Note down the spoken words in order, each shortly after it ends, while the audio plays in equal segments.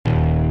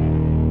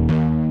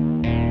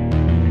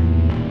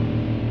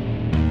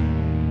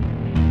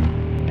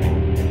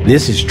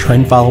This is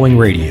Trend Following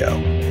Radio,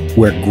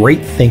 where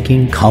great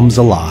thinking comes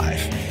alive.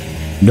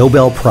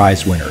 Nobel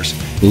Prize winners,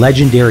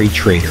 legendary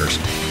traders,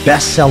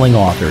 best-selling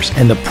authors,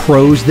 and the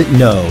pros that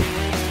know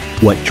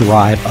what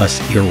drive us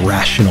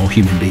irrational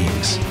human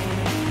beings.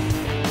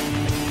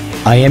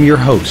 I am your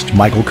host,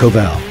 MICHAEL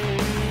COVEL.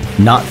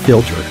 Not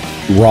filtered,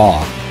 raw,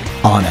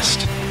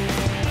 honest.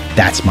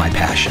 That's my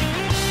passion.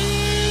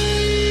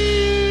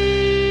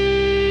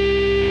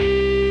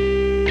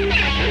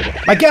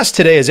 My guest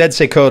today is Ed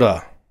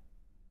Seykota.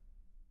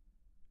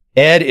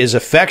 Ed is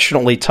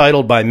affectionately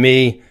titled by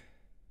me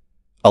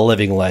a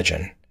living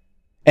legend.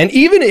 And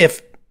even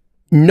if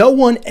no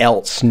one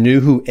else knew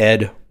who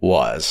Ed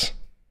was,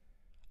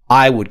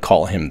 I would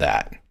call him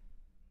that.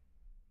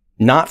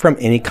 Not from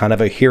any kind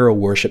of a hero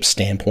worship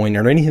standpoint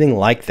or anything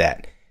like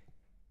that.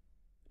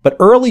 But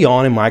early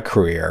on in my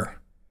career,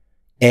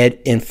 Ed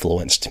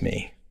influenced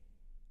me.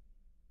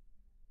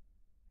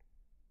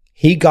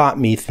 He got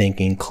me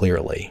thinking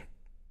clearly.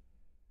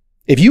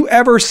 If you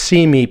ever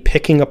see me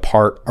picking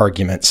apart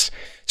arguments,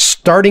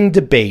 starting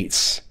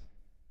debates,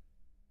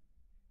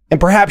 and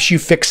perhaps you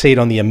fixate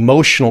on the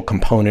emotional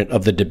component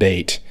of the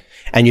debate,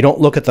 and you don't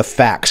look at the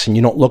facts and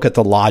you don't look at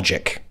the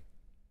logic,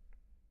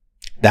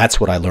 that's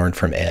what I learned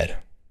from Ed.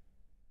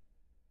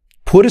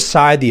 Put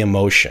aside the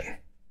emotion.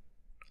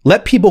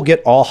 Let people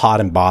get all hot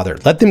and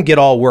bothered. Let them get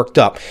all worked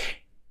up.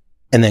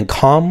 And then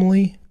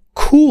calmly,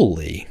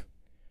 coolly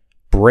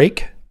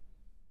break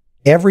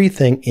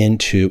everything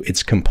into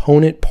its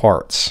component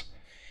parts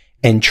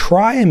and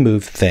try and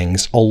move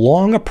things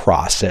along a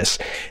process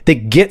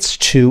that gets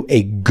to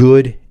a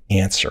good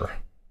answer.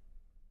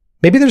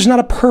 Maybe there's not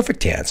a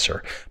perfect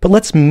answer, but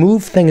let's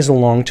move things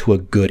along to a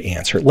good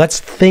answer. Let's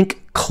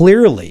think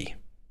clearly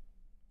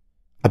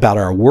about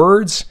our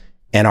words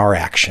and our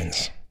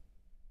actions.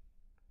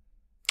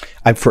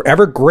 I'm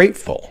forever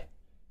grateful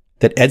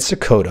that Ed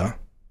Seykota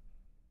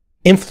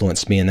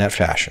influenced me in that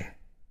fashion.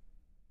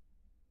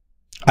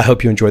 I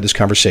hope you enjoyed this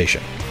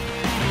conversation.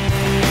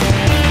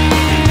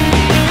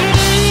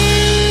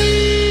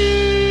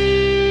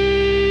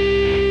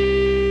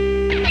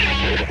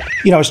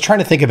 I was trying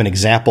to think of an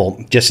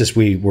example just as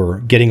we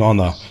were getting on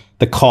the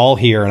call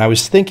here, and I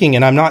was thinking,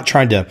 and I'm not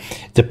trying to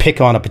pick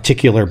on a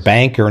particular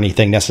bank or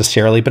anything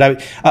necessarily,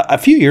 but a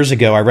few years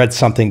ago, I read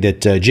something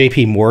that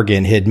JP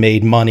Morgan had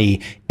made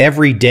money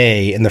every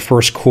day in the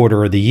first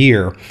quarter of the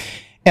year.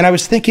 And I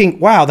was thinking,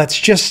 wow,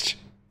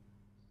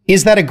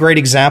 is that a great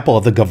example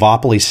of the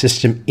Govopoly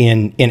system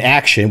in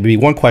action? Would be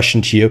one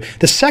question to you.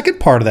 The second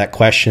part of that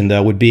question,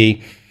 though, would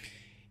be,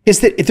 is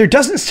that if there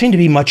doesn't seem to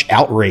be much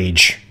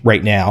outrage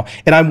right now,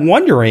 and I'm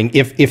wondering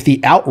if the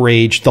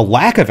outrage, the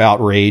lack of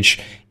outrage,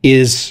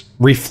 is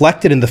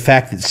reflected in the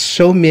fact that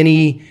so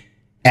many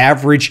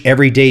average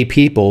everyday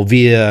people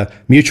via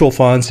mutual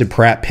funds and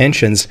perhaps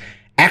pensions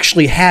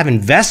actually have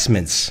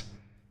investments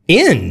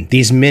in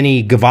these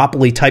many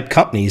Govopoly type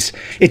companies.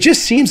 It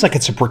just seems like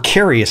it's a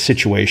precarious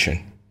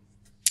situation.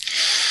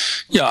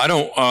 Yeah, I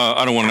don't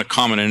want to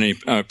comment on any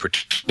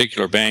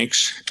particular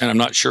banks, and I'm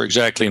not sure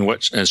exactly in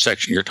what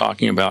section you're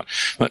talking about.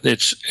 But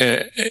it's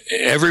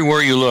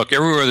everywhere you look,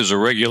 everywhere there's a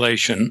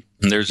regulation,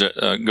 and there's a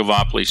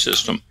Govopoly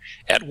system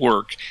at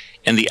work,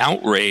 and the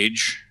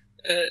outrage,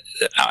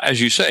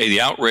 as you say,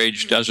 the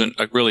outrage doesn't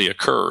really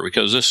occur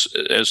because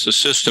as the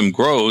system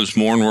grows,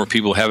 more and more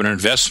people have an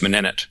investment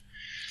in it,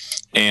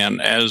 and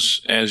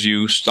as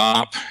you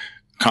stop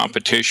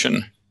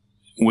competition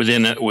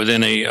within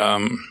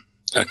a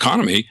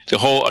economy, the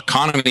whole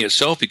economy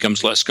itself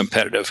becomes less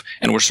competitive.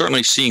 And we're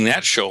certainly seeing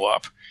that show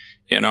up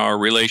in our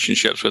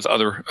relationships with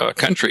other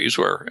countries,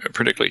 where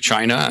particularly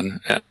China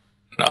and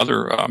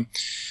other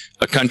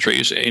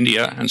countries,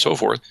 India and so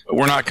forth,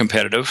 we're not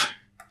competitive.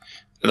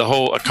 The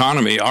whole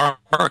economy, our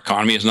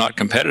economy is not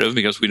competitive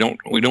because we don't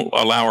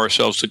allow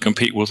ourselves to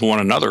compete with one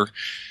another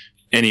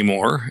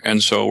anymore.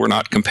 And so we're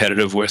not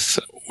competitive with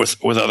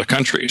other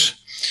countries.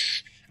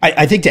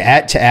 I think to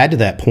add to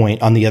that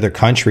point on the other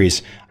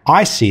countries,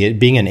 I see it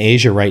being in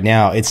Asia right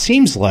now. It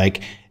seems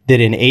like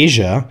that in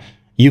Asia,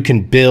 you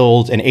can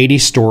build an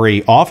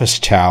 80-story office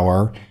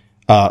tower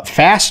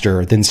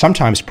faster than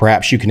sometimes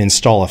perhaps you can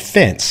install a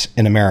fence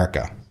in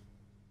America.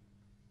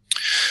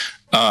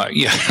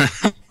 Yeah,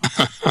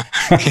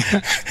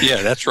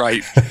 yeah, that's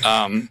right.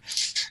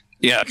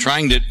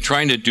 Trying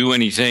to do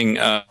anything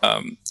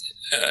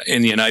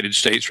in the United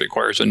States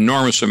requires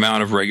enormous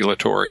amount of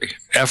regulatory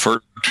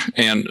effort,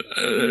 and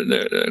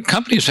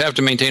companies have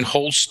to maintain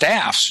whole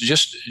staffs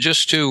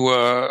just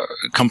to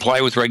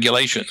comply with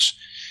regulations,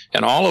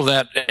 and all of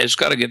that has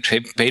got to get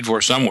paid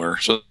for somewhere.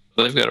 So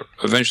they've got to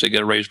eventually get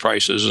to raise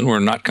prices, and we're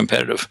not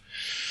competitive.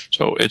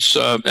 So it's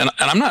and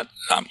I'm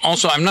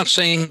not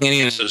saying any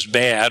of this is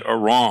bad or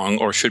wrong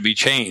or should be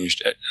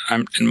changed.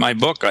 In my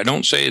book, I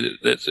don't say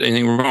that there's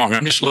anything wrong.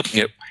 I'm just looking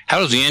at how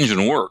does the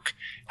engine work.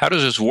 How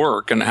does this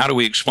work, and how do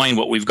we explain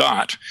what we've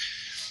got?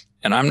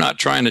 And I'm not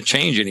trying to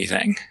change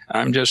anything.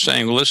 I'm just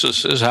saying, well, this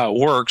is how it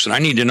works, and I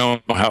need to know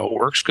how it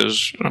works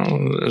because,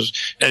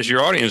 as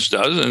your audience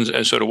does,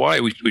 and so do I,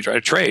 we try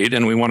to trade,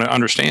 and we want to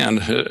understand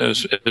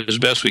as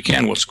best we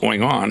can what's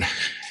going on.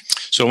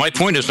 So my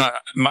point is not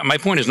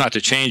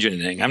to change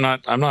anything. I'm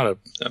not a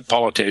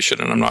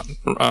politician, and I'm not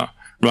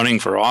running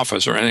for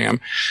office or anything.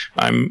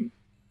 I'm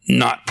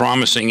not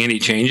promising any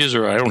changes,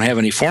 or I don't have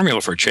any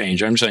formula for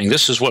change. I'm saying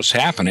this is what's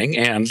happening,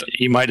 and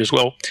you might as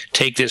well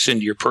take this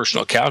into your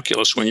personal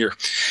calculus when you're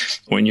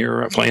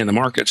playing the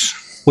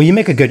markets. Well, you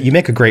make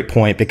a great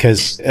point,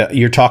 because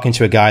you're talking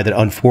to a guy that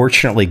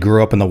unfortunately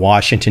grew up in the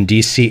Washington,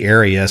 D.C.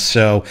 area.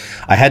 So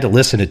I had to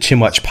listen to too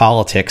much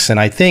politics. And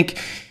I think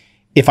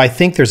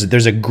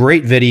there's a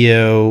great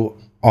video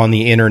on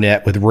the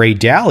internet with Ray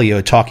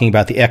Dalio talking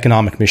about the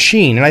economic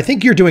machine. And I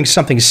think you're doing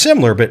something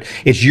similar, but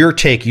it's your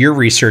take, your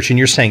research, and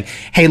you're saying,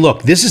 hey,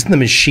 look, this is the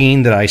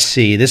machine that I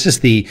see. This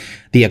is the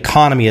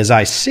economy as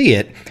I see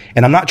it.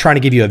 And I'm not trying to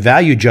give you a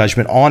value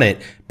judgment on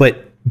it,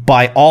 but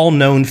by all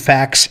known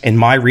facts and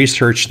my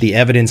research, the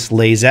evidence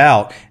lays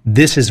out,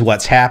 this is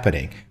what's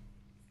happening.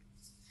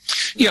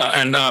 Yeah,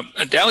 and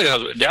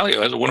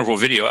Dalio has a wonderful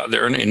video out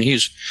there, and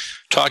he's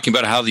talking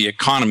about how the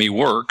economy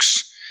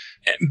works.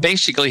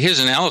 Basically, his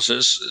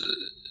analysis,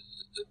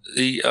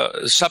 the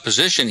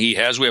supposition he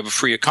has, we have a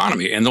free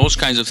economy, and those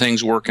kinds of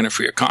things work in a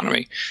free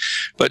economy.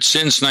 But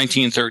since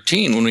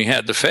 1913, when we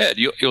had the Fed,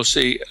 you'll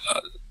see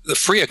the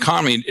free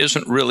economy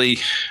isn't really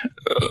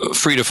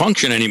free to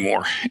function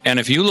anymore. And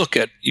if you look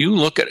at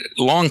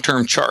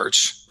long-term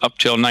charts up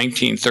till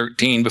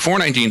 1913, before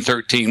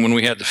 1913, when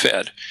we had the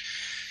Fed,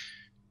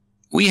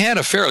 we had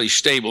a fairly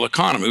stable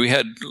economy. We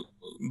had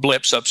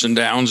blips, ups and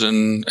downs,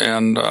 and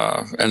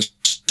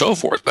so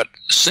forth. But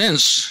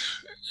since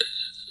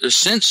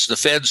the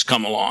Fed's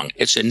come along,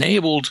 it's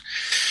enabled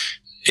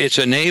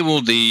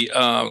the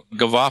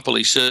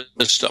Govopoly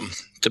system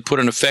to put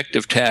an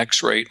effective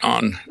tax rate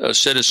on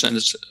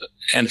citizens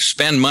and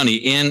spend money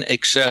in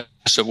excess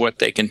of what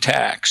they can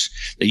tax.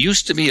 There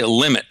used to be a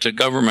limit to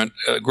government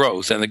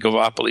growth in the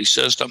Govopoly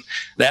system.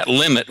 That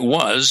limit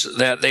was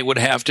that they would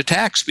have to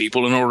tax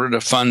people in order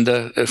to fund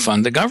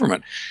the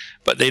government.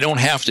 But they don't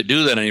have to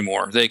do that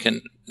anymore. They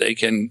can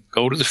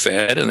go to the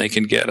Fed, and they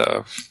can get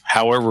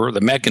however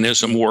the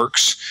mechanism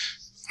works,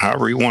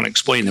 however you want to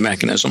explain the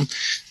mechanism.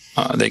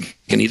 You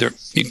can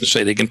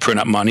say they can print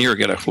up money or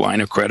get a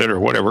line of credit or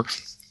whatever.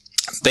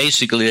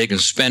 Basically, they can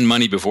spend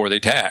money before they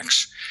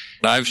tax.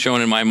 I've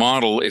shown in my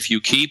model, if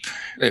you keep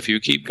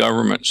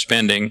government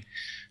spending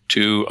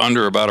to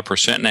under about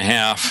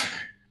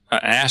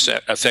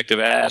 1.5% effective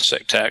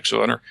asset tax,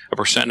 so under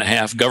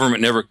 1.5%,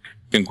 government never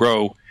can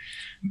grow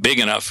big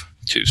enough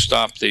to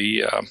stop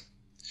the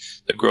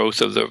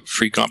growth of the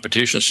free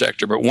competition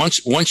sector. But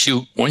once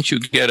you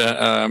get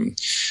an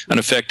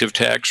effective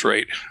tax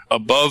rate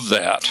above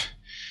that,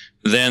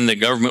 then the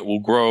government will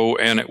grow,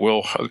 and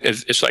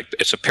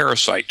it's a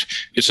parasite.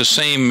 It's the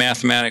same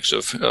mathematics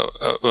of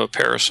a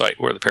parasite,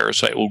 where the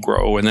parasite will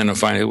grow, and then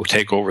finally it will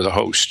take over the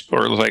host,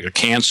 or like a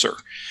cancer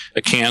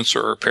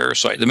or a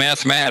parasite. The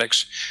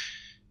mathematics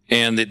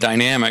and the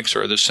dynamics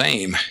are the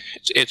same.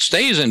 It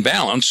stays in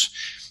balance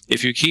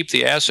if you keep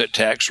the asset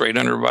tax rate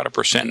under about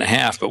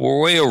 1.5%, but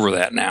we're way over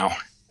that now.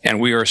 And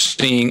we are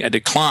seeing a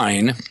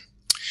decline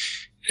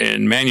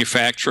in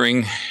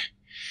manufacturing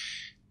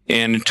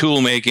and in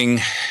tool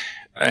making,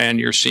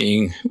 and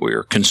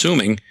we're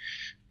consuming,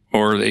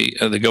 or the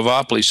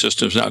Govopoly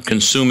system is now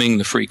consuming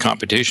the free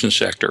competition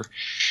sector.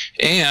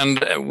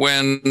 And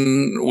when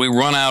we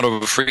run out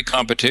of a free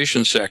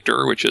competition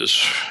sector, which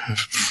is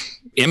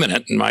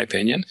imminent in my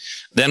opinion,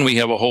 then we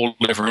have a whole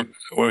different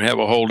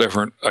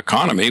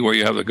economy, where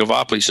you have the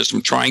Govopoly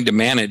system trying to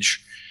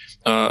manage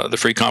the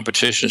free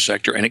competition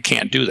sector, and it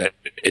can't do that.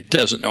 It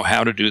doesn't know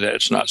how to do that.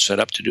 It's not set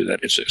up to do that.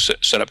 It's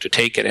set up to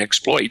take and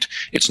exploit.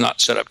 It's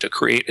not set up to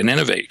create and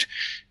innovate.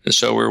 And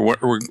so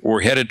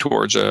we're headed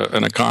towards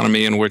an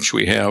economy in which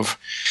we have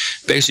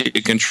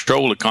basically a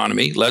controlled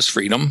economy, less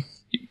freedom.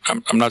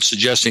 I'm not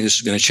suggesting this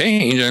is going to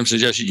change. I'm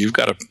suggesting you've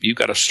got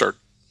to start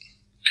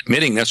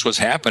admitting that's what's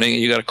happening,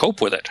 and you got to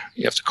cope with it.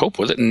 You have to cope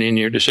with it in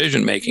your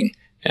decision making,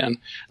 and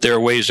there are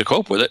ways to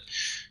cope with it.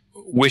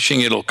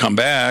 Wishing it'll come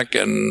back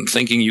and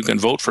thinking you can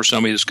vote for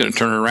somebody that's going to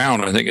turn it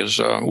around, I think,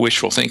 is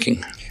wishful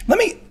thinking. Let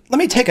me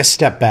take a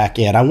step back,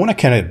 Ed. I want to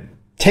kind of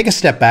take a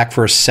step back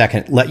for a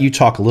second, let you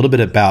talk a little bit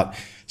about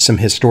some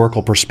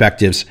historical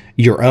perspectives,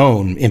 your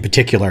own in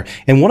particular.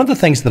 And one of the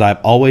things that I've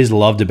always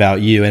loved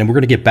about you, and we're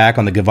going to get back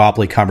on the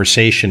Govopoly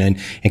conversation and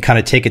kind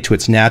of take it to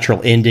its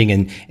natural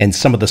ending and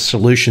some of the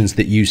solutions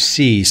that you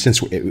see,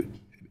 since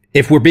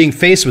if we're being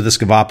faced with this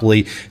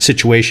Govopoly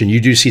situation, you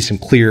do see some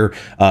clear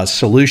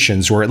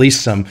solutions, or at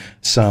least some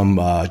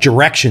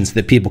directions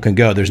that people can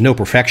go. There's no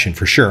perfection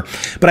for sure,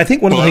 but I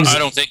think one of the things I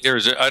don't think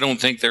there's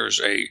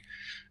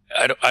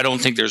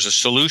a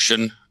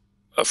solution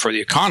for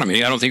the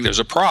economy. I don't think there's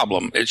a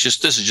problem. This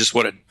is just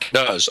what it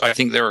does. I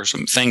think there are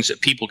some things that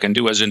people can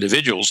do as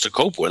individuals to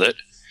cope with it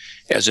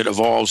as it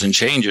evolves and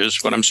changes,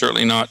 but I'm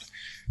certainly not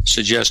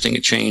suggesting a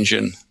change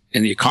in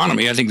the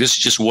economy. I think this is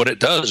just what it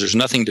does. There's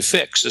nothing to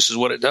fix. This is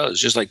what it does.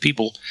 Just like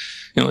people,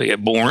 they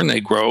get born, they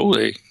grow,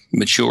 they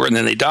mature, and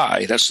then they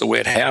die. That's the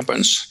way it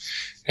happens.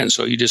 And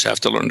so you just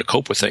have to learn to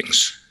cope with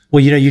things.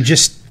 Well, you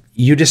just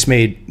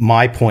made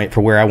my point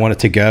for where I wanted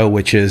to go,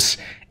 which is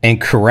and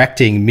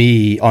correcting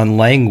me on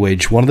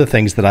language, one of the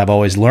things that I've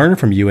always learned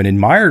from you and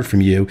admired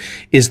from you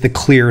is the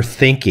clear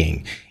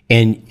thinking.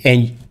 And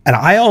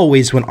I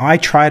always, when I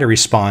try to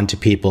respond to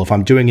people, if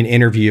I'm doing an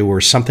interview or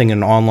something in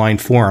an online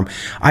forum,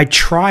 I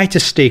try to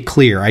stay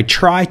clear. I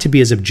try to be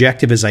as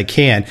objective as I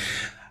can.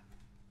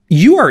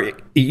 You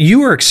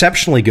are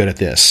exceptionally good at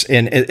this,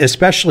 and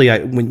especially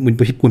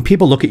when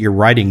people look at your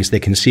writings, they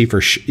can see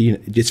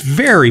it's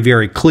very,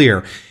 very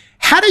clear.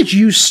 How did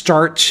you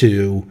start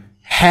to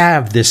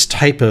have this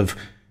type of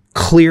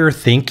clear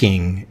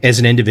thinking as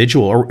an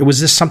individual, or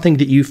was this something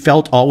that you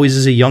felt always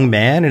as a young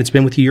man and it's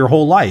been with you your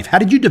whole life? How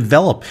did you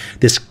develop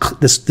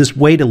this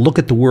way to look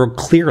at the world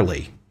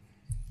clearly?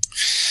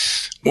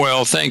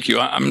 Well, thank you.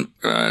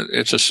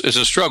 It's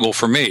a struggle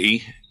for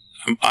me.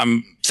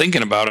 I'm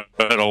thinking about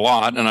it a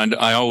lot, and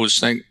I always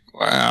think,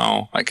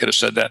 wow, I could have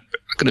said that.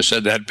 I could have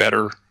said that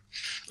better.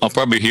 I'll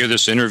probably hear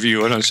this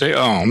interview and I'll say,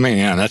 oh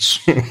man, that's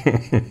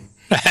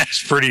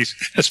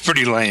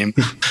pretty lame.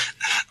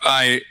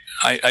 I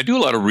do a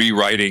lot of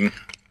writing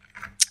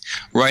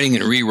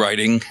and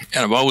rewriting,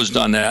 and I've always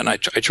done that. And I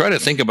try to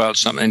think about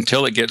something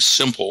until it gets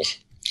simple.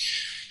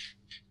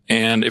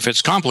 And if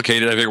it's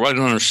complicated, I figure, well, I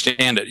don't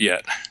understand it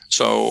yet.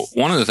 So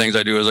one of the things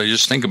I do is I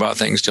just think about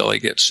things till they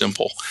get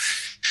simple.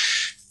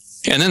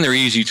 And then they're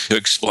easy to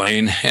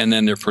explain, and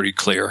then they're pretty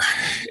clear.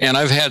 And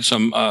I've had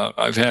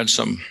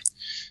some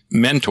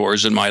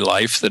mentors in my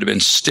life that have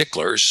been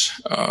sticklers.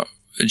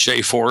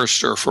 Jay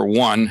Forrester, for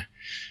one,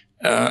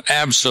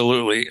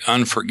 absolutely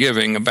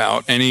unforgiving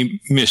about any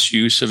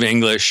misuse of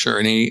English or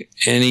anything.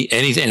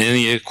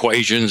 Any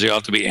equations, they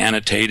ought to be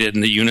annotated,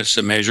 and the units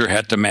of measure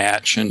had to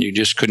match, and you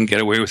just couldn't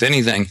get away with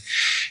anything.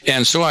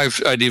 And so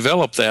I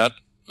developed that.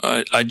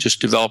 I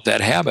just developed that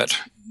habit.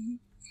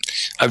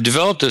 I've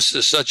developed this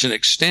to such an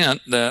extent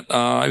that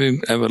I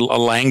have a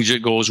language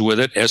that goes with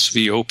it,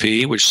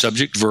 SVOP, which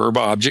subject, verb,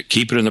 object,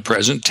 keep it in the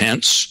present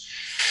tense.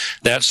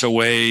 That's a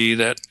way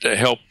that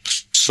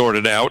helps sort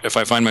it out. If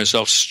I find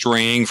myself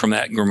straying from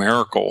that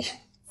grammatical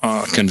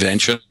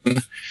convention,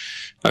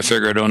 I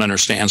figure I don't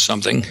understand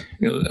something.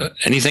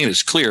 Anything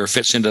that's clear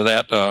fits into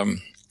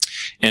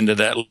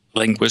that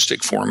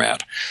linguistic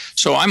format.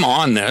 So I'm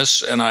on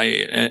this, and I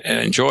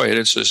enjoy it.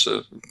 It's just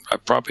I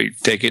probably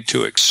take it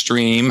to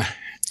extreme.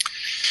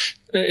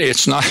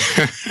 It's not.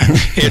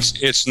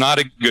 it's not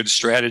a good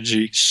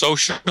strategy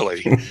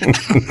socially.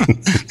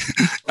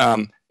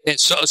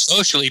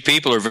 Socially,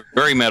 people are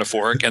very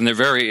metaphoric, and they're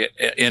very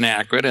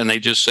inaccurate, and they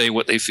just say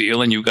what they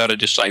feel, and you've got to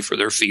decipher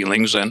their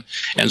feelings and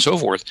so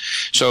forth.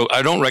 So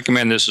I don't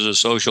recommend this as a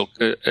social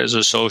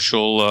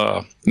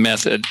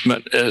method,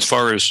 but as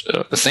far as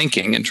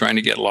thinking and trying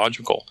to get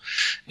logical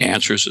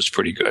answers, it's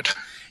pretty good.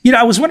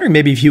 I was wondering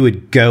maybe if you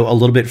would go a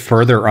little bit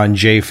further on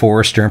Jay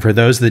Forrester. And for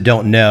those that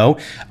don't know,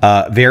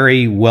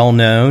 very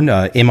well-known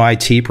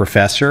MIT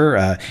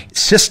professor,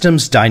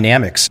 systems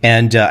dynamics.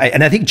 And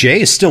I think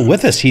Jay is still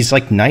with us. He's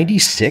like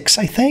 96,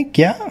 I think.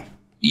 Yeah.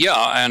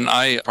 Yeah. And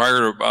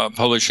prior to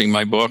publishing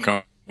my book,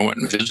 I went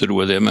and visited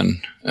with him,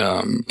 and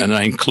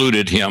I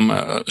included him,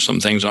 some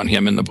things on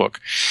him in the book.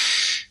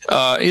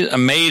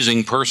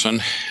 Amazing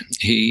person.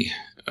 He,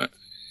 at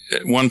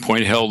one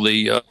point, held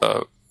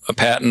a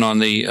patent on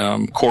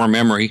the core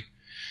memory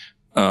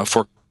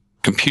for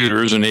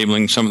computers,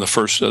 enabling some of the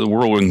first of the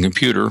world in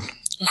computer.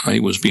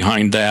 He was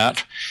behind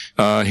that.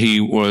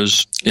 He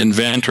was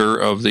inventor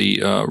of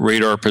the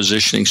radar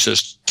positioning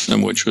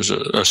system, which was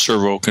a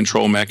servo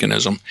control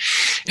mechanism.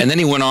 And then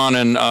he went on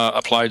and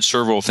applied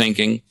servo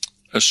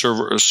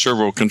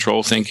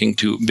control thinking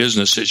to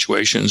business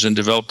situations and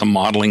developed a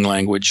modeling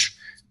language,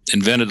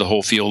 invented the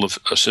whole field of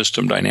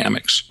system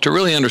dynamics. To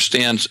really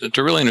understand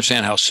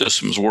how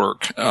systems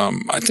work,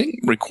 I think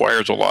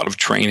requires a lot of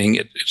training.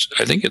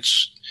 I think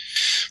it's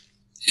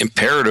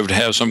imperative to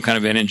have some kind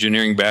of an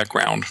engineering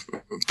background,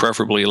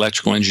 preferably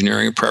electrical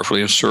engineering,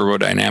 preferably servo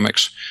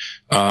dynamics,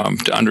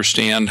 to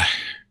understand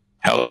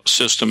how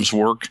systems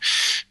work.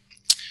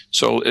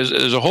 So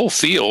there's a whole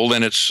field,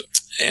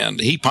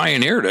 and he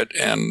pioneered it,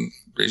 and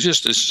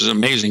this is an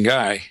amazing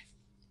guy.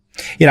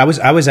 I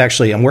was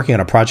actually, I'm working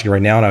on a project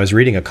right now, and I was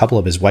reading a couple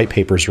of his white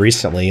papers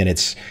recently, and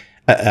it's,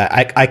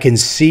 I can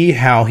see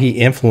how he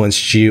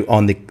influenced you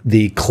on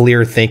the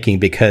clear thinking,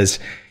 because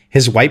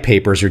his white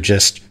papers are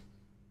just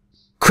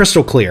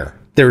crystal clear.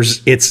 It's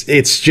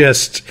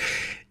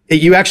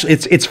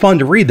fun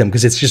to read them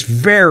because it's just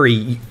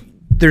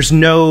there's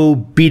no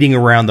beating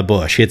around the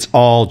bush. It's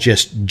all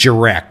just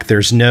direct.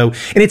 And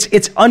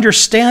it's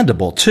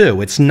understandable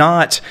too. It's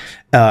not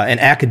an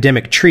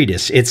academic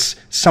treatise. It's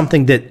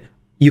something that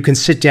you can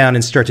sit down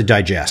and start to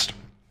digest.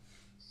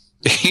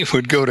 He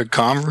would go to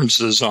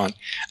conferences on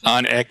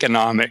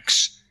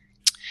economics,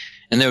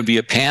 and there would be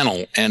a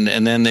panel, and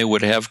then they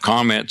would have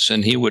comments,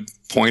 and he would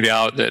point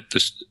out that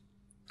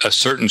a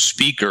certain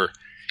speaker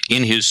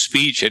in his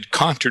speech had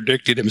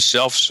contradicted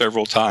himself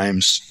several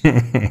times.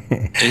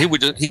 And he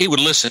would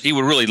listen. He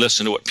would really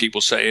listen to what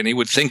people say, and he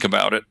would think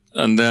about it.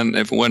 And then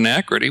if it wasn't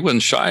accurate, he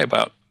wasn't shy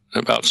about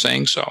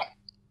saying so.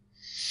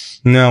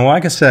 No,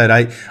 like I said,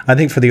 I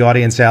think for the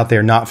audience out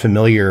there not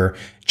familiar,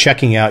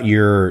 checking out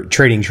your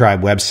Trading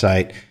Tribe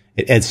website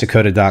at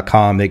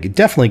edseykota.com, they could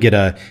definitely get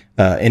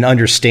an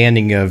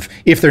understanding of,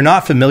 if they're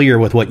not familiar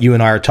with what you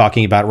and I are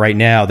talking about right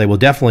now, they will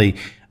definitely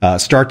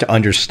start to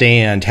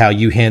understand how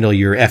you handle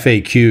your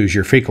FAQs,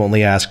 your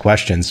frequently asked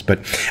questions.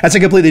 But that's a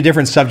completely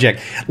different subject.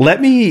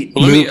 Let me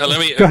go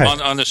ahead.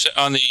 On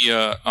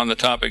the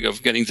topic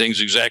of getting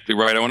things exactly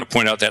right, I want to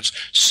point out that's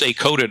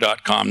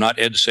Seykota.com, not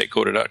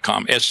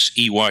edseykota.com,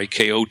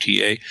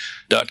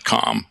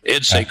 SEYKOTA.com.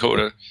 Ed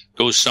Seykota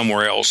goes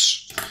somewhere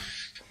else.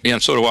 Yeah,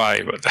 and so do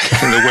I, but the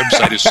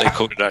website is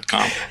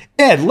Seykota.com.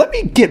 Ed, let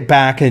me get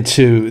back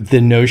into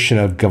the notion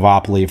of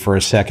Govopoly for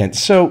a second.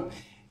 So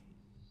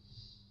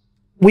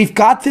we've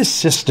got this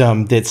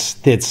system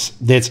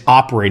that's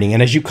operating,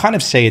 and as you kind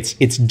of say,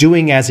 it's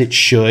doing as it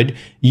should.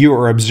 You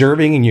are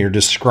observing and you're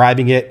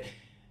describing it,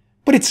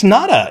 but it's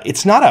not a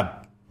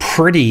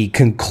pretty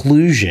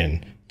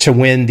conclusion to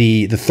when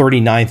the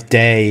 39th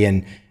day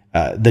and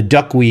the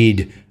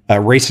duckweed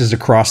races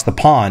across the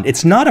pond.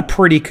 It's not a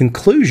pretty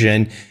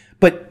conclusion.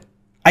 But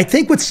I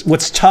think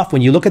what's tough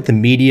when you look at the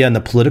media and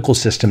the political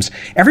systems,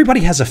 everybody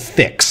has a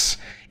fix.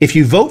 If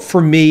you vote for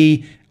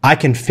me, I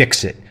can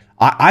fix it.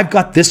 I've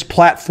got this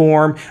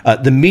platform.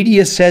 The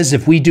media says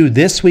if we do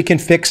this, we can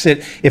fix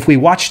it. If we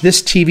watch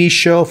this TV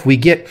show, if we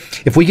get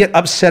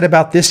upset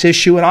about this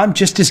issue, and I'm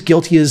just as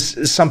guilty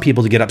as some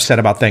people to get upset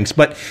about things,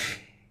 but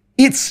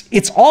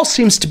it's all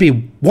seems to be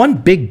one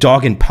big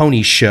dog and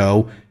pony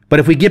show. But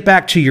if we get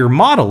back to your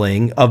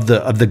modeling of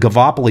the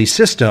Govopoly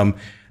system,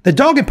 the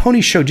dog and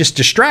pony show just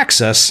distracts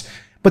us,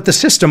 but the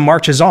system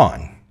marches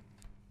on.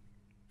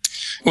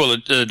 Well,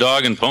 the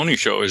dog and pony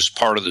show is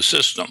part of the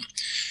system.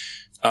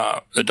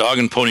 The dog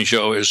and pony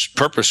show is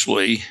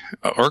purposefully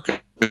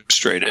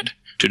orchestrated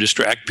to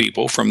distract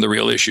people from the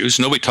real issues.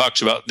 Nobody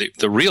talks about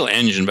the real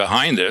engine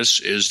behind this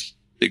is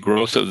the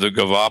growth of the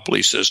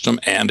Govopoly system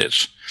and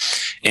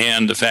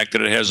the fact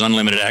that it has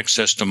unlimited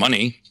access to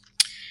money.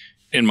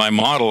 In my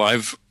model,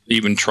 I've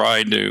even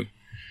tried to,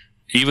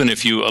 even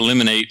if you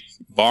eliminate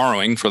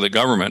borrowing for the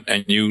government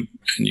and you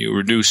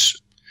reduce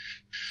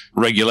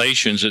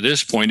regulations, at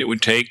this point it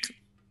would take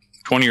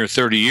 20 or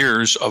 30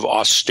 years of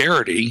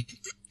austerity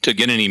to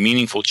get any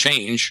meaningful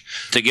change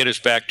to get us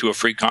back to a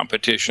free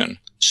competition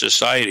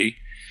society.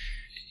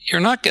 You're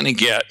not going to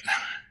get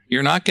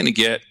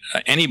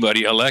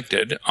anybody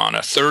elected on a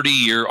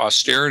 30-year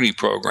austerity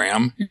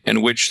program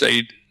in which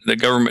the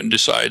government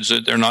decides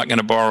that they're not going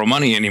to borrow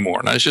money anymore.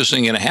 And that's just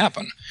not going to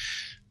happen.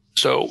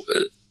 So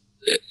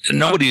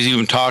nobody's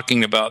even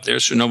talking about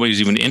this, or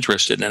nobody's even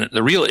interested in it.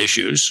 The real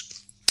issue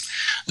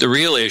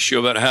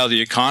about how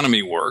the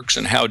economy works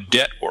and how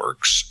debt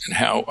works and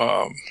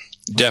how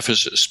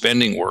deficit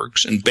spending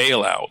works and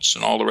bailouts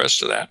and all the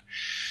rest of that,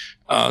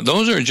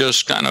 those are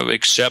just kind of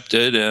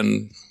accepted,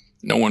 and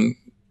no one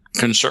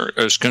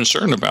is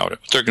concerned about it.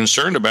 What they're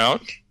concerned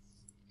about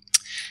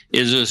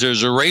is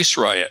there's a race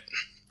riot,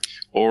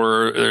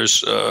 or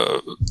there's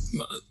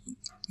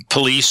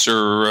police,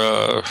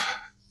 or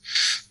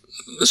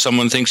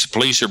someone thinks the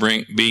police are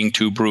being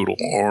too brutal,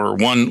 or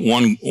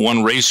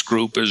one race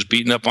group is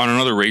beating up on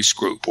another race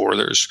group, or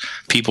there's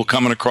people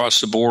coming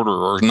across the border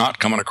or not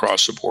coming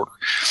across the border.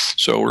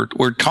 So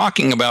we're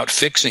talking about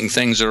fixing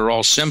things that are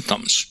all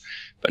symptoms,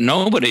 but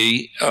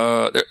nobody.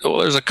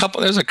 There's a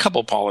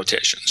couple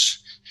politicians.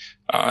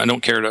 I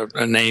don't care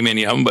to name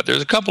any of them, but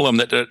there's a couple of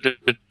them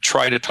that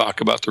try to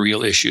talk about the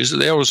real issues.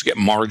 They always get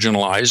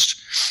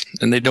marginalized,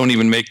 and they don't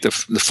even make the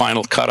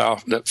final cut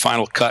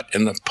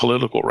in the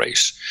political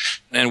race.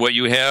 And what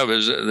you have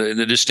is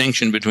the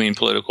distinction between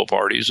political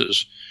parties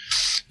is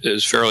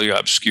fairly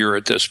obscure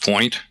at this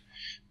point.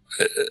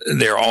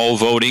 They're all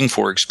voting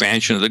for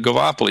expansion of the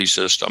Govopoly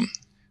system.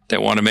 They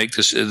want to make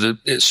this. The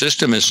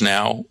system is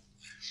now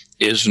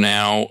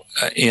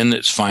in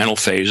its final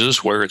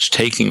phases where it's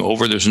taking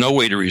over. There's no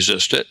way to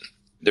resist it.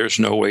 There's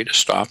no way to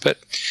stop it.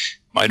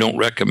 I don't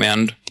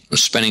recommend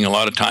spending a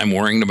lot of time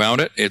worrying about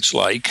it. It's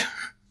like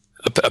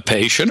a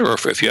patient, or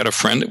if you had a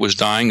friend that was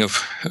dying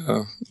of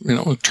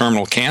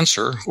terminal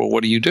cancer, well,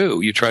 what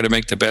do? You try to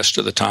make the best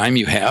of the time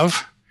you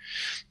have,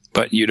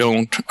 but you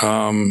don't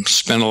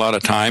spend a lot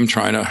of time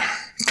trying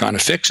to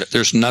fix it.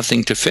 There's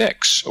nothing to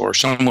fix. Or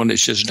someone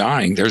is just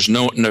dying. There's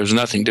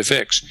nothing to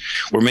fix.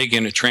 We're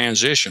making a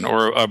transition,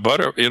 or a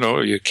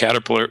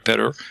caterpillar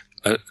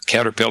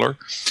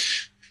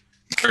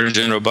turns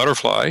into a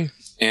butterfly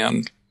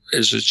and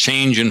is a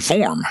change in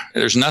form.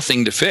 There's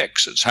nothing to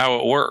fix. It's how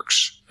it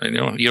works.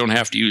 You don't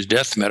have to use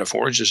death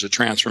metaphor. It's just a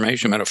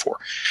transformation metaphor.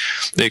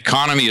 The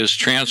economy is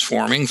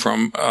transforming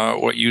from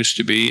what used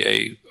to be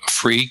a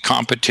free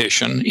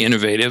competition,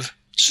 innovative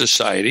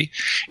society.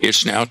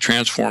 It's now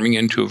transforming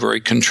into a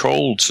very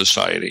controlled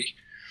society.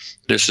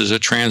 This is a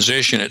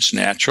transition. It's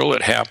natural.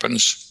 It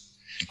happens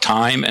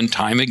time and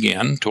time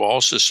again to all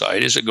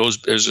societies.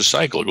 There's a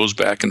cycle. It goes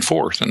back and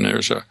forth, and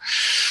there's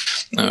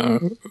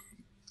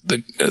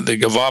the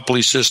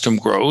Govopoly system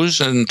grows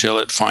until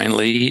it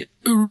finally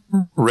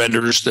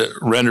renders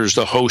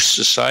the host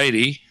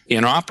society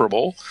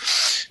inoperable,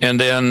 and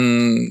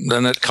then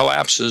it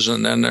collapses,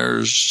 and then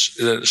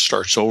it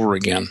starts over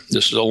again.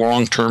 This is a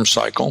long-term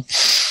cycle.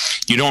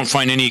 You don't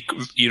find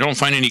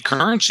any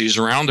currencies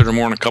around that are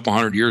more than a couple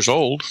hundred years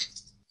old.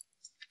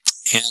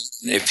 And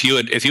if you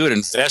had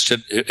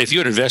invested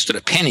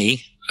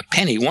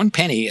one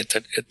penny at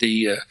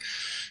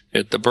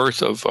the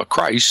birth of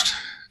Christ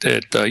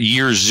at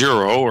year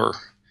zero, or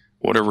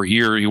whatever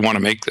year you want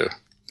to make the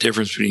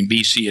difference between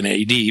BC and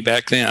AD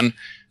back then,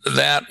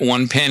 that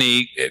one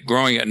penny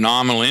growing at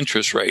nominal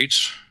interest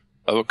rates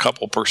of a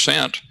couple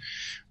percent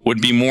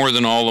would be more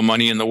than all the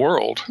money in the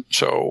world.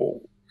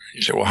 So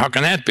you say, well, how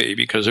can that be?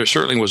 Because there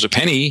certainly was a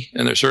penny,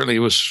 and there certainly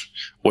was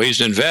ways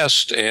to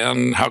invest,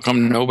 and how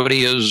come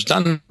nobody has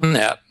done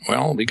that?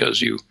 Well,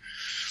 because you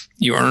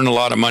earn a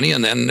lot of money,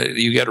 and then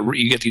you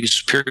get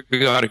these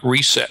periodic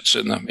resets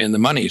in the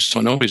money. So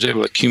nobody's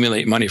able to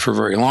accumulate money for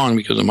very long,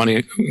 because the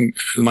money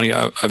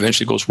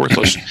eventually goes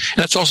worthless. And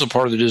that's also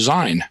part of the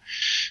design.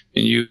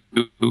 And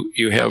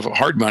you have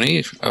hard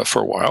money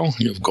for a while.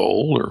 You have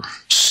gold or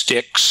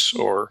sticks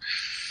or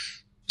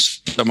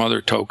some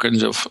other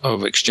tokens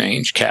of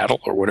exchange,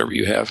 cattle or whatever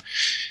you have.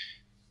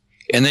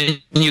 And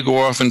then you go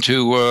off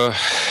into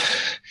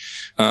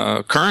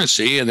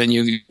currency, and then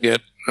you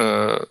get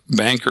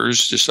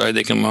bankers decide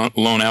they can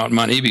loan out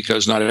money,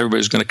 because not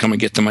everybody's going to come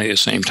and get the money at the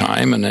same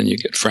time. And then you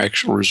get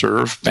fractional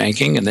reserve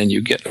banking, and then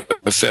you get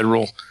a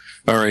federal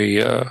or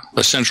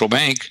a central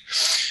bank,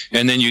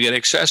 and then you get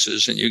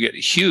excesses, and you get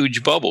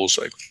huge bubbles,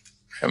 like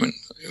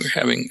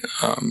having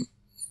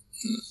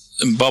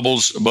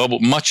bubbles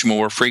much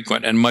more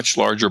frequent and much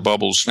larger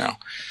bubbles now.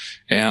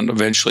 And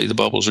eventually the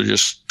bubbles are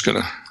just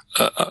going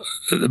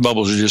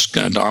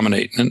to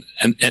dominate, and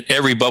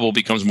every bubble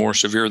becomes more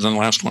severe than the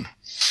last one.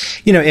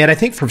 Ed, I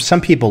think for some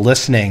people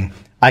listening,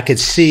 I could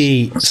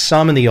see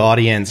some in the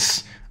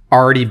audience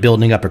already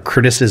building up a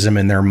criticism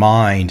in their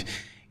mind.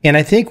 And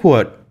I think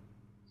what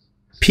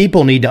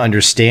people need to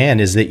understand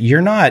is that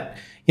you're not,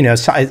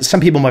 some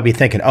people might be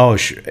thinking, oh,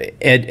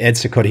 Ed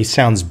Seykota, he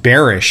sounds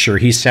bearish, or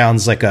he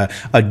sounds like a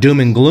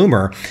doom and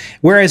gloomer.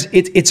 Whereas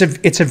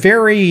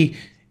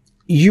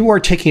you are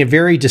taking a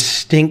very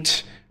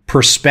distinct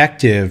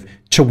perspective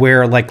to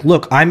where, like,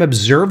 look, I'm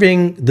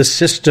observing the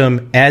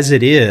system as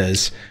it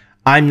is.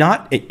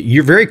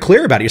 You're very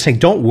clear about it. You're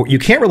saying, you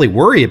can't really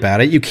worry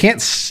about it. You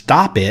can't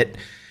stop it.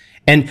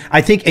 And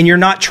I think, and you're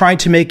not trying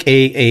to make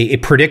a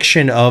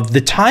prediction of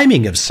the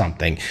timing of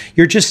something.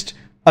 You're just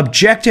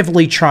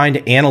objectively trying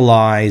to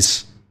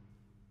analyze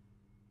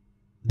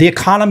the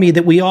economy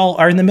that we all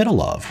are in the middle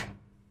of.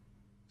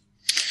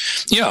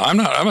 Yeah, I'm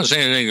not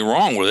saying anything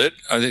wrong with it.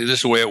 I think this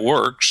is the way it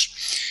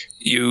works.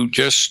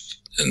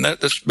 And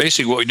that's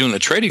basically what we do in the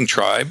trading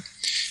tribe,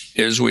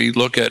 is we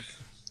look at,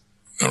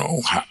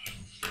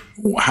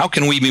 how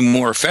can we be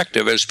more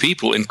effective as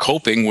people in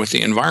coping with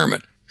the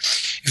environment?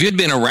 If you'd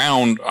been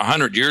around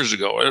 100 years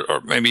ago,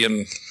 or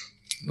maybe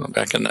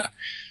back in the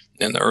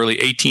early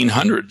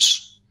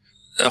 1800s,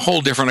 a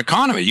whole different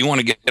economy. You want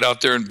to get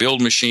out there and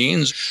build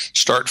machines,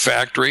 start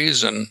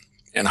factories, and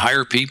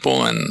hire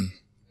people, and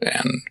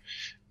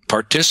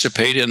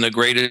participate in the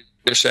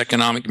greatest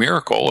economic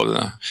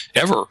miracle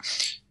ever.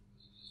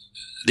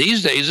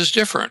 These days it's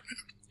different.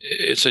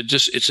 It's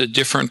a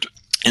different.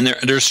 And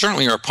there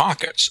certainly are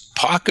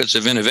pockets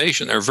of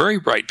innovation. There are very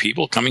bright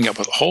people coming up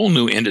with whole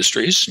new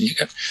industries. And you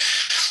got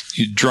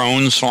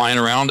drones flying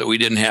around that we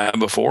didn't have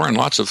before, and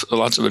lots of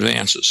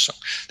advances. So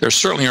there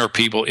certainly are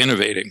people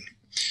innovating,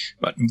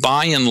 but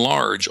by and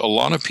large, a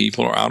lot of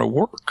people are out of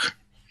work,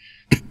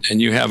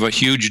 and you have a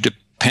huge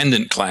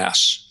dependent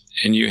class,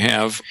 and you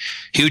have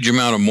a huge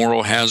amount of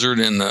moral hazard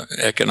in the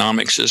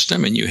economic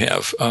system, and you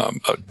have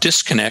a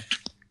disconnect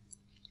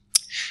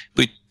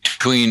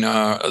between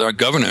our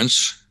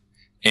governance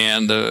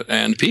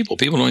and people.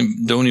 People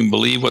don't even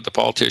believe what the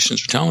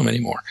politicians are telling them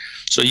anymore.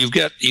 So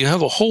you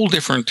have a whole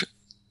different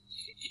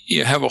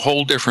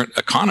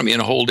economy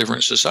and a whole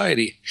different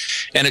society,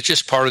 and it's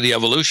just part of the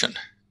evolution.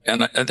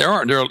 And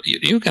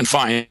you can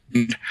find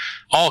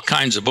all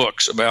kinds of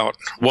books about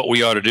what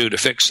we ought to do to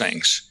fix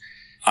things.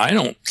 I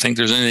don't think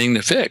there's anything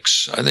to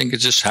fix. I think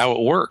it's just how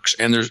it works.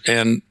 And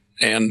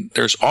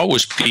there's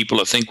always people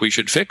that think we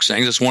should fix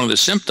things. It's one of the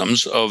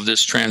symptoms of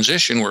this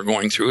transition we're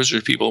going through, is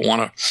there's people that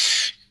want to,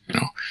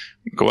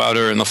 go out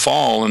there in the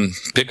fall and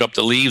pick up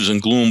the leaves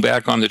and glue them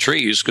back on the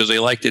trees because they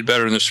liked it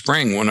better in the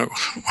spring when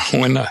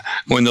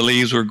the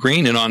leaves were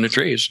green and on the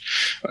trees.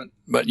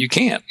 But you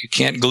can't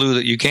glue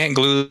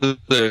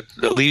the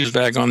leaves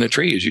back on the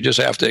trees. You just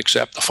have to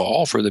accept the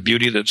fall for the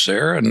beauty that's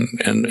there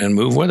and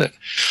move with it.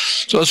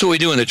 So that's what we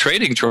do in the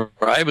trading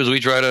tribe, is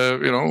we try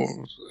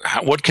to,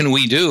 what can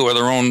we do with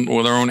our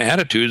own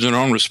attitudes and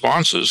our own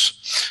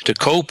responses to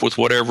cope with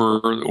whatever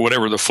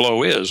the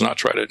flow is, not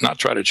try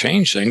to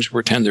change things,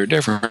 pretend they're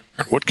different.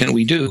 What can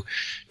we do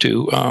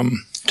to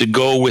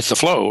go with the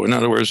flow? In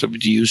other words, to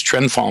use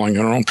trend following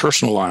in our own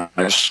personal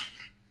lives.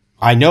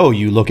 I know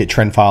you look at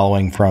trend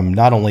following from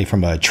not only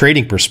from a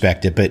trading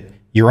perspective, but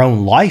your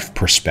own life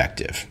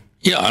perspective.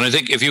 Yeah, and I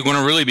think if you're going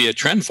to really be a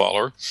trend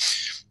follower,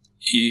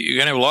 you're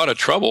going to have a lot of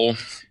trouble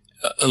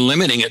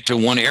limiting it to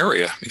one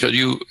area, because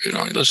you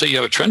know, let's say you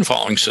have a trend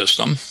following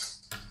system.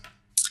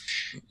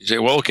 You say,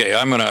 well, okay,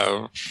 I'm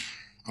gonna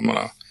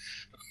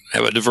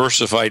have a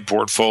diversified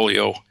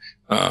portfolio,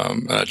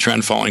 a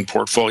trend following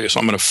portfolio. So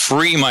I'm going to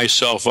free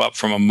myself up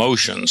from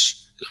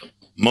emotions.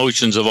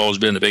 Emotions have always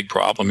been the big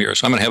problem here.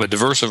 So I'm going to have a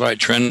diversified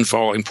trend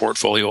following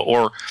portfolio,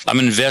 or I'm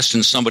going to invest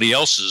in somebody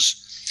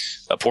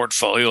else's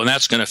portfolio, and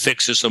that's going to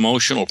fix this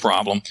emotional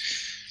problem.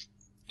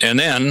 And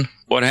then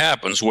what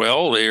happens?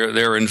 Well,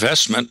 their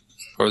investment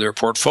or their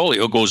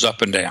portfolio goes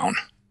up and down.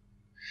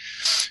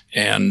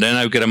 And then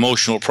I've got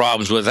emotional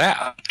problems with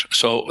that.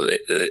 So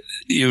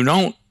you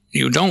don't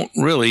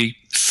really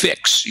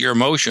fix your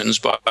emotions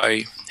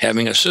by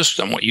having a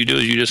system. What you do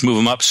is you just move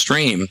them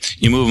upstream.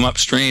 You move them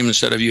upstream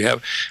instead of you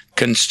have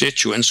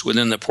constituents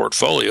within the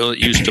portfolio that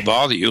used to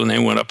bother you, and they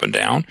went up and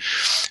down.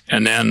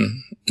 And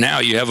then now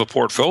you have a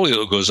portfolio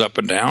that goes up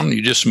and down.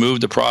 You just move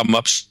the problem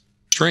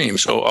upstream.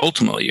 So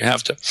ultimately you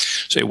have to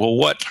say, well,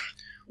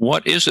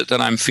 what is it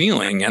that I'm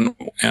feeling,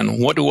 and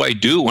what do I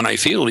do when I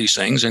feel these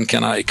things, and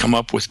can I come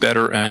up with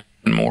better and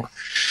more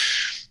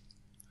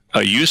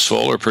useful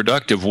or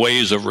productive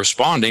ways of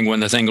responding when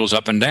the thing goes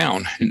up and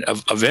down? And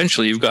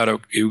eventually, you've got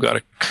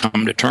to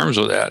come to terms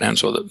with that. And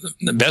so,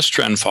 the best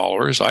trend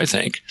followers, I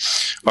think,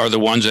 are the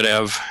ones that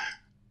have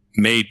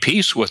made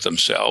peace with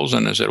themselves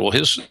and have said, "Well,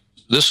 this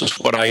is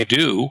what I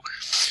do."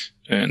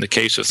 In the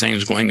case of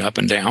things going up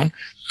and down,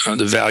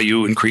 the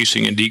value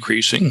increasing and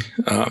decreasing,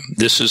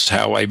 this is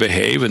how I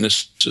behave, and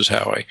this is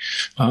how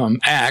I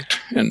act.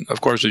 And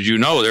of course, as you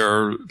know, there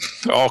are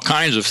all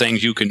kinds of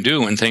things you can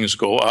do when things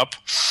go up.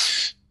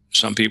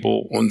 Some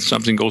people, when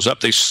something goes up,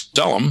 they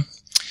sell them.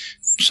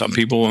 Some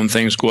people, when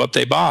things go up,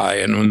 they buy.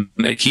 And when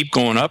they keep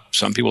going up,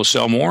 some people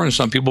sell more and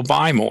some people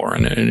buy more.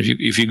 And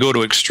if you go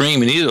to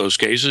extreme in either of those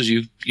cases,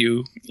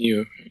 you're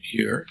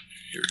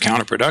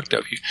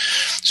counterproductive,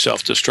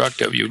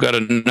 self-destructive. You've got to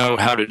know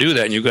how to do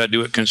that, and you've got to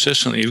do it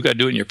consistently. You've got to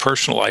do it in your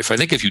personal life. I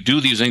think if you do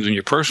these things in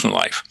your personal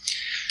life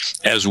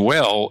as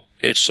well,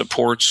 it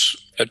supports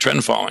a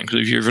trend following.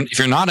 Because if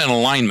you're not in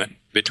alignment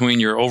between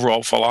your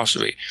overall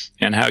philosophy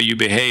and how you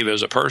behave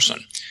as a person,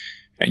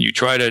 and you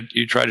try to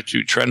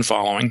do trend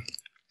following,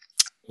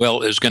 well,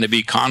 there's going to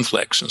be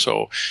conflicts. And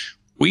so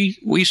we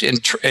in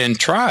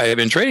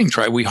Trading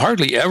Tribe, we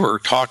hardly ever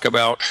talk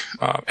about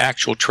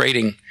actual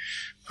trading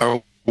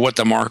or what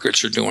the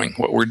markets are doing.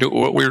 What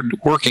we're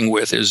working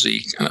with is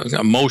the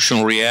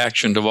emotional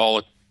reaction to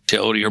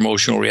volatility, or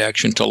emotional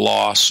reaction to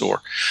loss,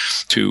 or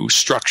to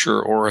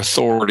structure or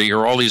authority,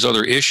 or all these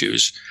other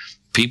issues.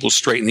 People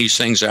straighten these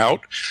things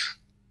out.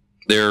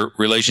 Their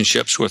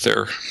relationships with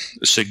their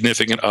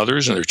significant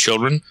others and their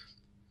children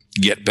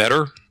get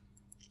better.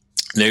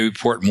 They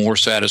report more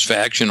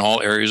satisfaction in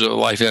all areas of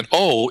life. And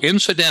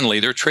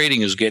incidentally, their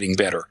trading is getting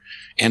better,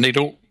 and they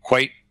don't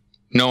quite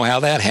know how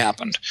that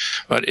happened,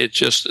 but it's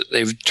just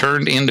they've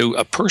turned into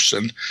a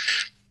person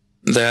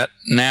that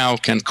now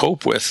can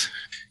cope with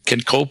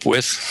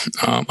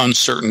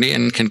uncertainty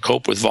and can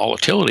cope with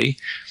volatility,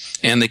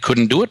 and they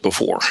couldn't do it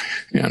before.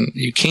 And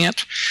you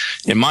can't,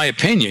 in my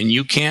opinion,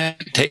 you can't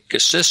take a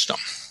system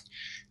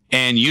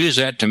and use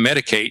that to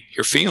medicate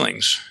your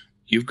feelings.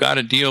 You've got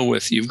to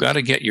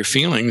get your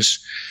feelings.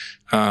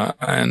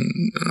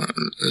 And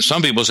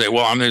some people say,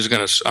 well, I'm just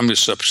going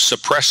to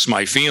suppress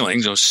my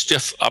feelings,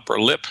 stiff upper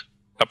lip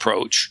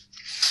approach,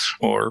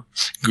 or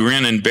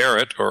grin and bear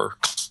it, or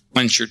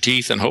clench your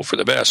teeth and hope for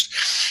the best.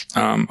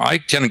 I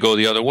tend to go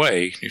the other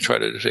way. You try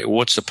to say,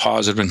 what's the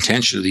positive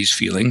intention of these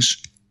feelings?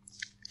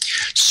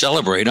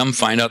 Celebrate them,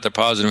 find out the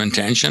positive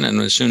intention, and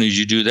as soon as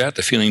you do that,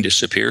 the feeling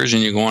disappears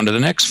and you go on to the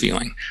next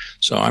feeling.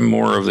 So I'm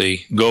more of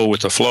the go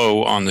with the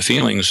flow on the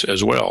feelings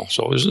as well.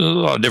 So there's a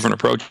lot of different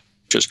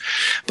approaches.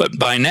 But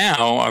by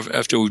now,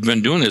 after we've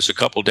been doing this a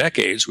couple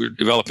decades, we're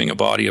developing a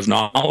body of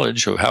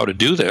knowledge of how to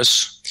do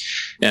this,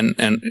 and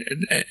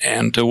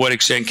to what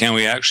extent can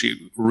we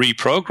actually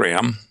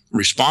reprogram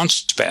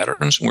response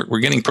patterns. We're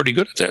getting pretty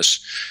good at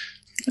this.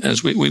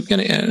 As we've got,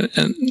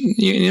 and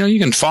you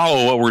can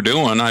follow what we're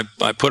doing. I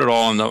put it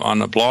all on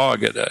the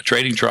blog at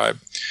Trading Tribe,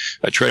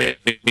 at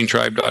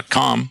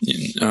tradingtribe.com.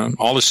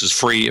 All this is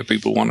free if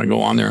people want to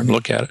go on there and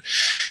look at it.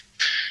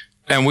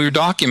 And we're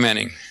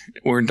documenting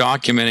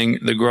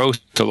the growth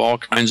of all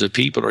kinds of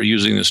people who are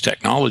using this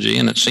technology,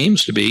 and it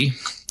seems to be,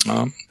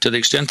 to the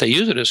extent they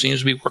use it, it seems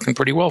to be working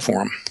pretty well for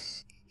them.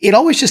 It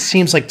always just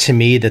seems like to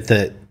me that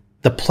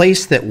the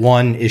place that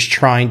one is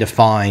trying to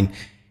find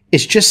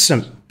is just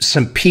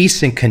some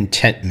peace and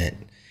contentment.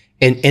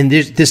 And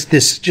there's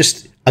this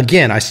just,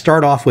 again, I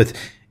start off with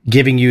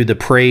giving you the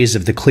praise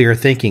of the clear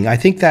thinking. I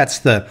think that's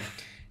to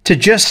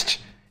just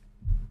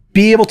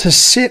be able to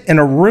sit in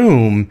a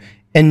room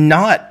and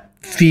not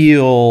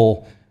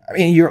feel, I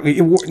mean,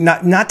 you're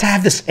not to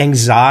have this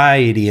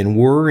anxiety and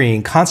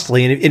worrying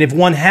constantly. And if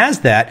one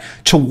has that,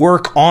 to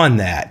work on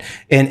that.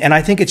 And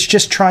I think it's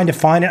just trying to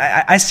find it.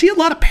 I see a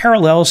lot of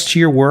parallels to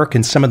your work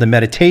and some of the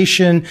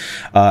meditation.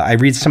 I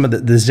read some of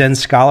the Zen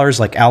scholars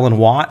like Alan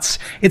Watts.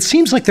 It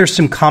seems like there's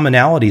some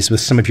commonalities with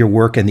some of your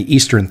work in the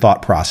Eastern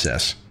thought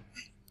process.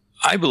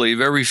 I believe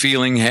every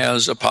feeling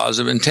has a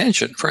positive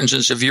intention. For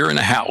instance, if you're in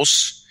a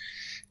house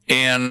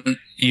and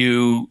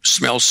you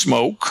smell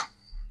smoke,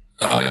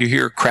 you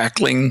hear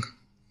crackling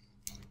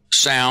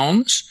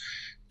sounds,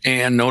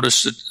 and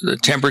notice the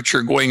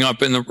temperature going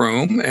up in the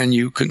room, and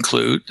you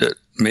conclude that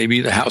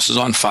maybe the house is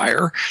on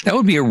fire, that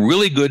would be a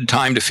really good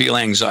time to feel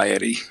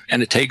anxiety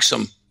and to take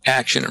some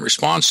action in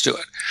response to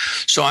it.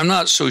 So I'm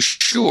not so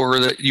sure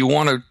that you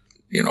want to,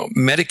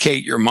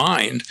 medicate your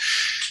mind,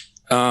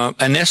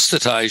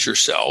 anesthetize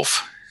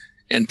yourself,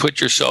 and put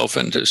yourself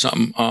into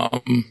some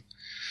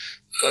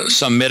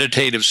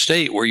meditative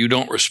state where you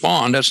don't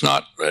respond. That's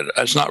not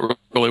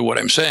really what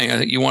I'm saying. I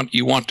think you want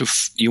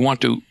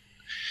to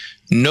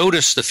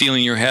notice the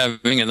feeling you're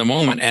having in the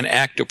moment and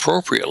act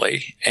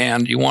appropriately.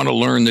 And you want to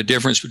learn the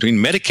difference between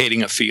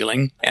medicating a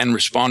feeling and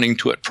responding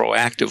to it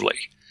proactively.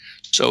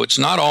 So it's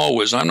not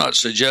always, I'm not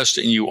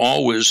suggesting you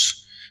always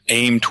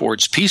aim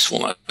towards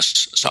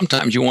peacefulness.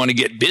 Sometimes you want to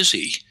get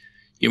busy.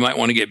 You might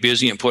want to get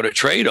busy and put a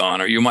trade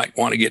on, or you might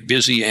want to get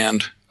busy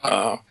and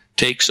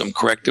take some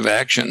corrective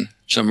action,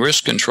 some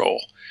risk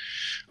control,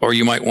 or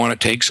you might want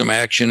to take some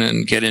action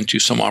and get into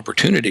some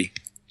opportunity.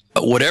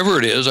 But whatever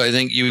it is, I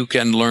think you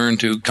can learn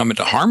to come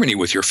into harmony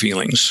with your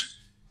feelings.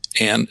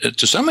 And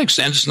to some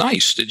extent, it's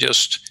nice to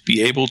just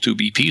be able to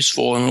be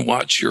peaceful and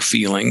watch your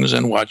feelings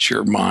and watch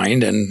your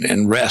mind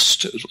and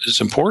rest.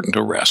 It's important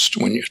to rest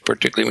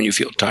particularly when you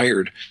feel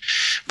tired.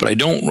 But I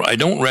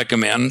don't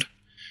recommend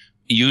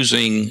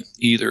using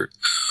either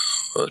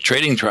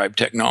trading tribe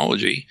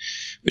technology,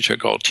 which I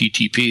call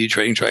TTP,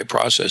 trading tribe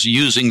process,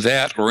 using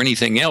that or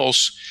anything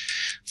else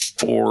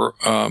for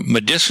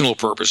medicinal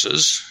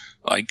purposes,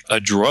 like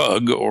a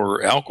drug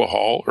or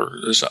alcohol or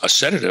a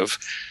sedative.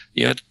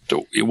 You have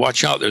to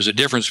watch out. There's a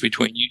difference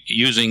between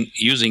using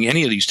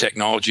any of these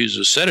technologies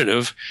as a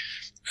sedative,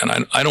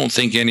 and I don't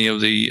think any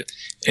of the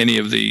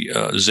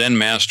Zen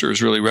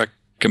masters really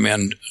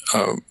recommend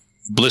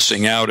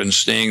blissing out and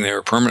staying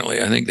there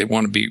permanently. I think they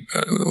want to be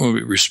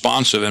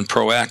responsive and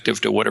proactive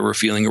to whatever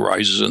feeling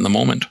arises in the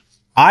moment.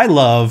 I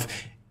love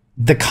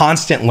the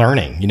constant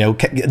learning.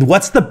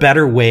 What's the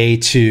better way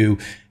to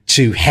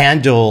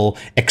handle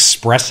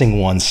expressing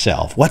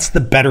oneself? What's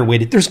the better way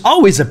there's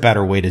always a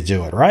better way to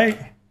do it,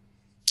 right?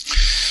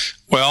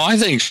 Well, I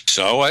think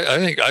so. I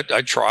think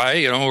I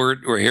try.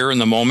 We're here in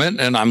the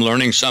moment, and I'm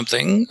learning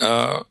something.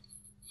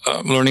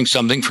 Learning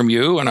something from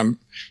you, and I'm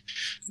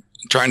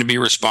trying to be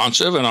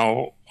responsive. And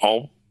I'll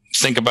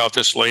think about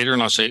this later,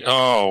 and I'll say,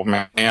 "Oh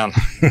man,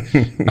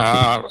 and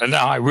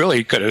now I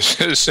really could have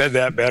said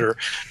that better."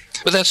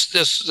 But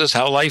that's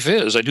how life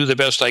is. I do the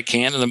best I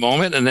can in the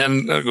moment, and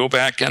then go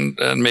back and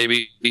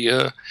maybe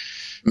do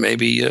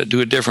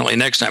it differently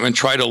next time, and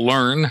try to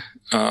learn.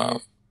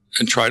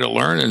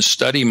 And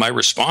study my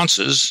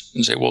responses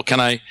and say, well,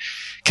 can I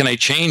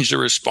change the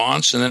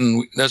response? And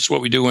then that's what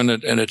we do in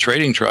a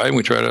trading tribe.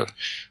 We try to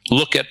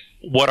look at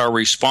what our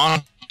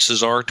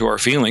responses are to our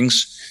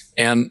feelings,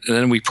 and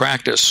then we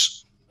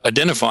practice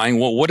identifying,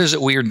 well, what is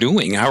it we are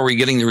doing? How are we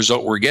getting the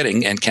result we're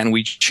getting? And can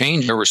we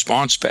change our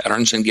response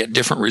patterns and get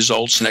different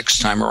results next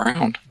time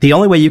around? The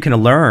only way you can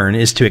learn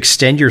is to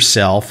extend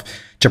yourself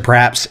to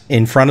perhaps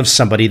in front of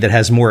somebody that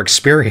has more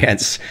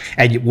experience.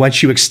 And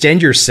once you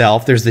extend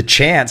yourself, there's the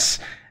chance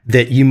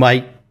that you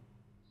might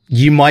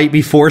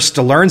be forced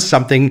to learn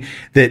something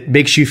that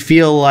makes you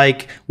feel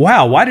like,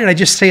 wow, why did I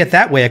just say it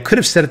that way? I could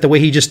have said it the way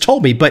he just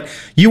told me. But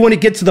you want to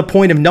get to the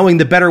point of knowing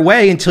the better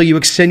way until you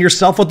extend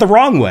yourself with the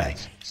wrong way.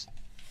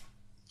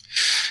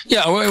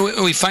 Yeah,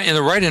 we find in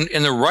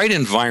the right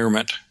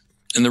environment,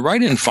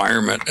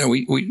 and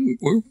we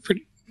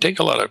take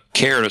a lot of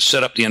care to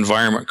set up the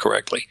environment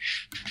correctly.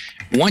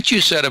 Once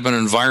you set up an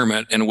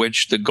environment in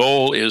which the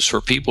goal is for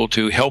people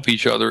to help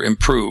each other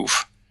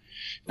improve,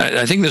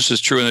 I think this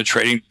is true in the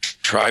trading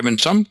tribe,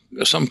 and some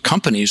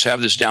companies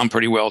have this down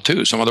pretty well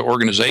too, some other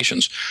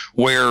organizations,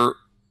 where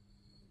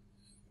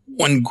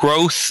when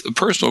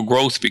personal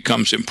growth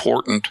becomes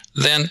important,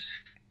 then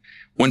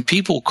when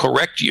people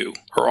correct you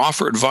or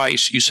offer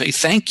advice, you say,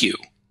 thank you.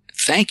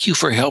 Thank you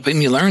for helping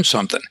me learn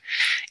something.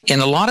 In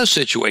a lot of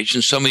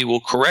situations, somebody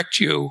will correct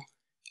you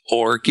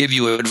or give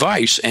you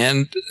advice,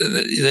 and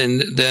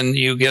then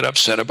you get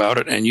upset about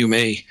it, and you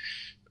may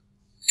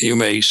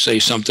say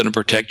something to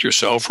protect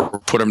yourself, or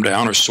put them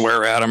down, or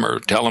swear at them, or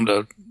tell them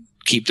to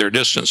keep their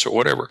distance, or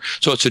whatever.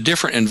 So it's a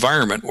different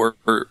environment where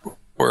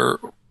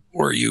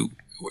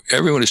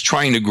everyone is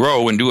trying to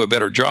grow and do a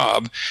better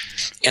job,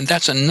 and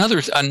that's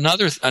another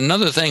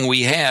thing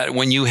we had.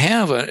 When you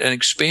have an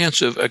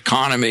expansive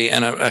economy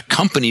and a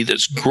company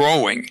that's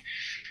growing,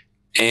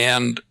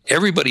 and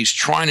everybody's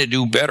trying to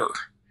do better,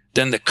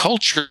 then the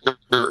culture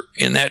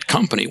in that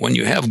company, when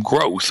you have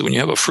growth, when you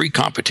have a free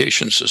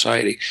competition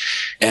society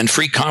and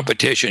free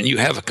competition, you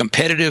have a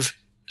competitive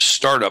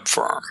startup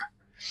firm,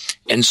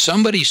 and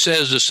somebody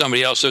says to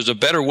somebody else, there's a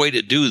better way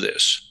to do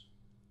this,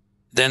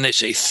 then they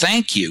say,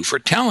 thank you for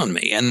telling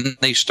me, and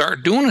they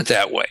start doing it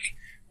that way.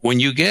 When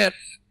you get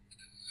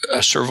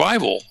a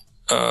survival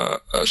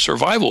a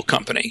survival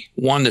company,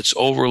 one that's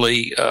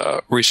overly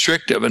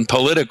restrictive and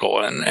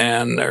political,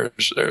 and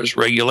there's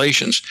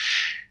regulations.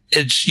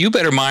 It's, you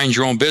better mind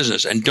your own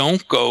business and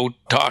don't go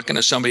talking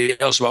to somebody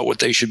else about what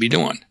they should be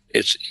doing.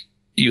 It's,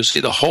 you see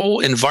the whole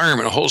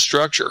environment, the whole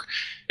structure.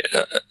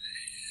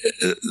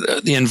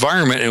 The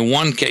environment in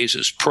one case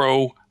is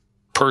pro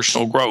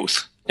personal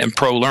growth and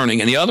pro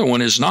learning, and the other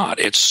one is not.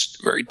 It's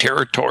very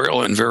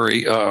territorial and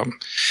very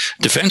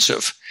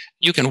defensive.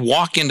 You can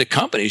walk into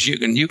companies,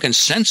 you can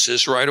sense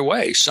this right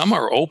away. Some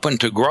are open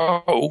to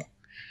grow,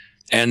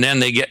 and then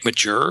they get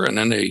mature, and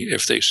then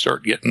if they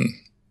start getting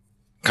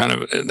kind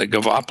of the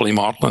Govopoly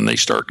model, and they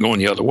start going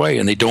the other way,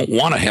 and they don't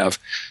want to have,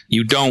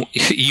 you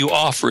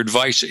offer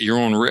advice at your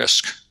own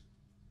risk.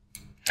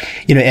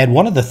 You know, Ed,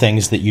 one of the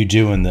things that you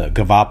do in the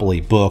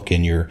Govopoly book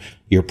and your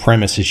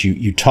premise is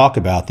you talk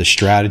about the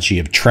strategy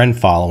of trend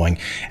following,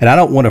 and I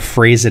don't want to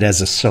phrase it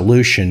as a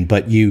solution,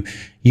 but you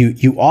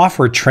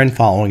offer trend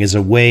following as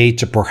a way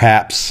to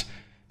perhaps,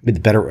 a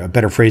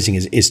better phrasing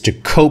is to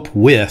cope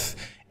with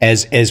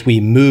as we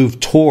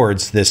move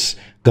towards this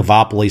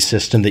Govopoly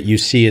system that you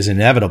see as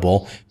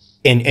inevitable.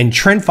 And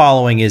trend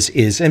following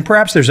is, and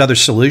perhaps there's other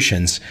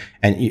solutions,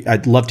 and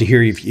I'd love to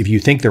hear if you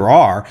think there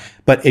are,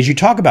 but as you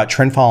talk about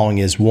trend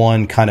following as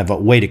one kind of a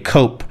way to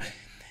cope,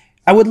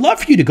 I would love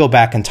for you to go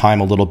back in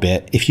time a little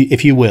bit,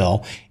 if you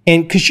will,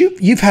 and because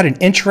you've had an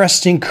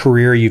interesting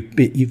career,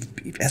 you've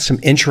had some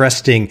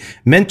interesting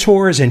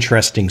mentors,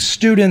 interesting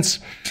students,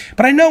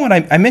 but I know, and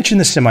I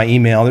mentioned this in my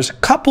email, there's a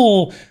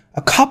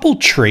couple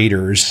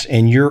traders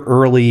in your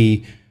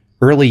early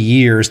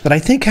years that I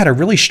think had a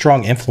really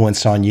strong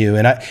influence on you.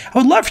 And I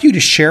would love for you to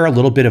share a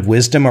little bit of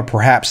wisdom or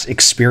perhaps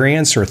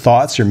experience or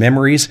thoughts or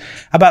memories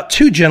about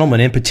two gentlemen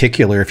in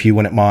particular, if you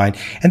wouldn't mind.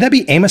 And that'd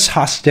be Amos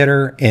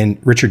Hofstadter and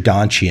Richard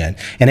Donchian.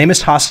 And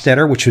Amos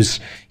Hofstadter,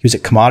 he was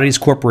at Commodities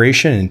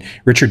Corporation, and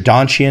Richard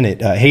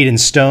Donchian at Hayden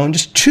Stone,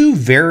 just two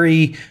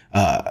very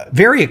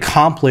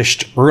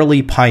accomplished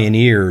early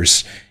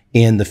pioneers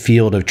in the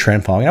field of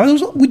trend following.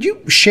 Would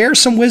you share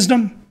some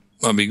wisdom?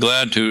 I'll be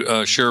glad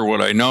to share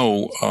what I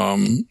know.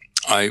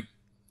 I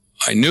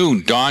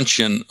knew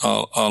Donchian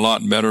a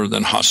lot better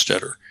than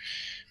Hofstadter,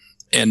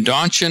 and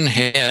Donchian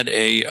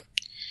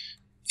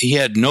he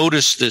had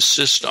noticed this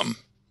system.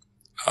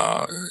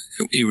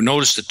 He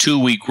noticed the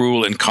 2-week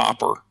rule in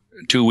copper.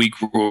 2-week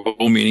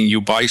rule meaning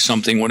you buy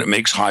something when it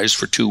makes highs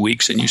for 2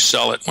 weeks, and you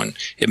sell it when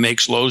it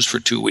makes lows for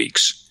 2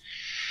 weeks.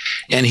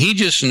 And he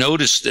just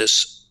noticed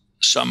this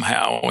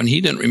somehow, and he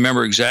didn't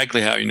remember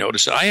exactly how he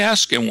noticed it. I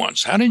asked him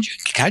once,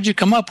 how'd you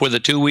come up with a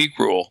 2-week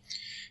rule?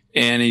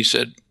 And he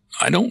said,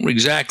 I don't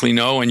exactly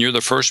know, and you're the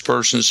first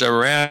person that's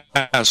ever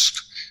asked.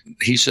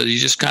 He said he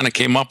just kind of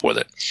came up with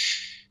it,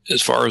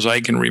 as far as I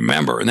can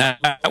remember. And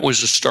that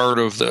was the start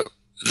of the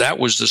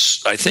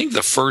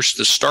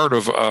start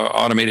of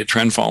automated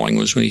trend following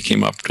was when he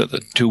came up to the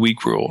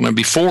 2-week rule. Now,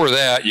 before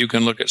that, you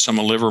can look at some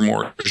of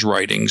Livermore's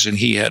writings, and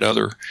he had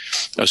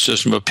a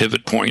system of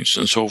pivot points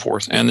and so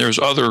forth. And there's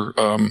other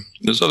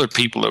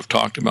people that have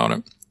talked about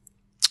it.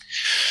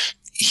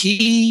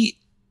 He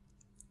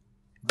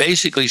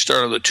basically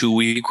started the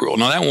 2-week rule.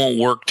 Now, that won't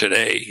work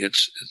today.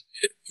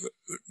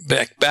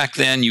 Back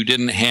then, you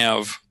didn't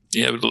have,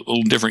 you had a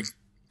little different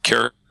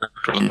character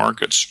of the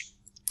markets.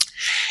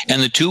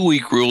 And the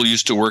 2-week rule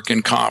used to work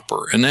in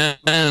copper. And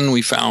then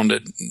we found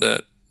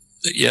that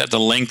you had to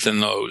lengthen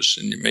those,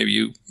 and maybe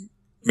you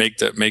make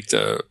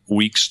the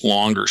weeks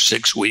longer,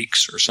 6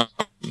 weeks or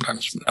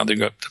sometimes now they've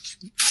got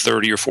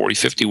 30 or 40,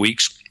 50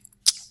 weeks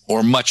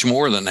or much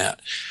more than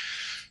that.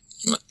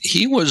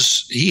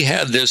 He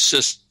had this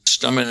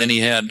system, and then he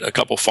had a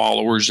couple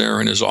followers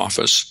there in his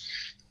office.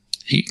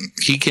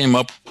 He came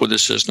up with a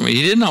system.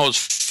 He didn't always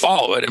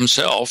follow it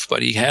himself,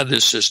 but he had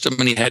this system,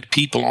 and he had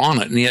people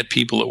on it, and he had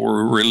people that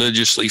were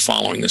religiously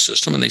following the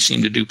system, and they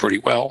seemed to do pretty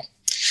well.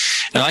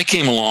 And I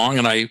came along,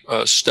 and I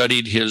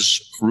studied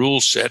his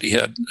rule set. He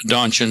had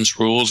Donchian's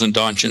rules and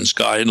Donchian's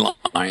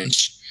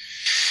guidelines.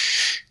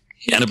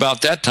 And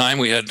about that time,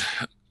 we had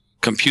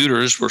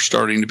computers were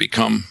starting to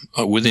become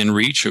within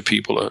reach of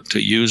people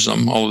to use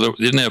them. Although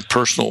they didn't have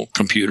personal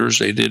computers,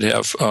 they did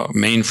have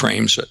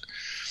mainframes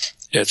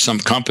at some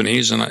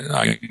companies, and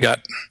I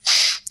got,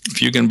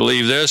 if you can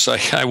believe this,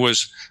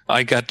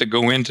 I got to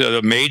go into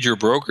the major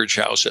brokerage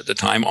house at the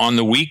time on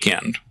the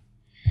weekend,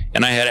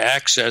 and I had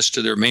access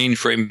to their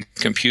mainframe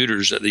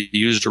computers that they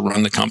used to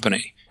run the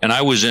company. And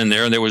I was in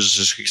there, and there was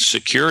a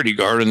security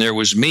guard, and there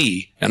was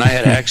me, and I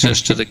had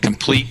access to the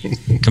complete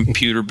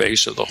computer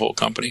base of the whole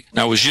company. And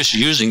I was just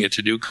using it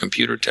to do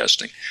computer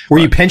testing. Were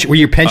you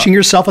pinching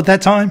yourself at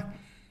that time?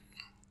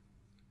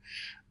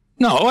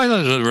 No, I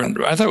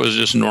thought it was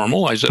just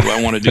normal. I said, well,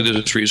 I want to do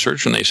this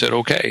research, and they said,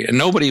 okay.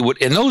 And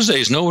in those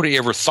days, nobody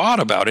ever thought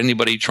about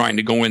anybody trying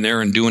to go in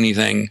there and do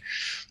anything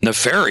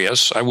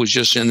nefarious. I was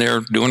just in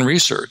there doing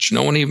research.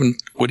 No one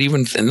would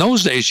even, in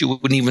those days, you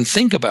wouldn't even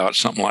think about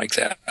something like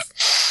that.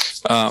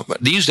 But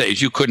these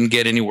days, you couldn't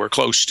get anywhere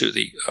close to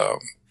the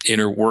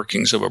inner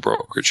workings of a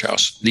brokerage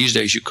house. These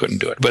days, you couldn't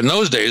do it. But in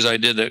those days, I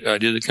did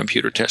the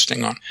computer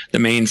testing on the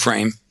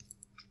mainframe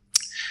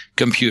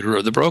computer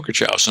of the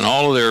brokerage house, and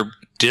all of their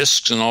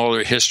discs and all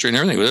their history and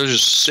everything. They were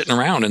just sitting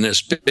around in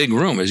this big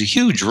room. It was a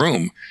huge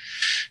room,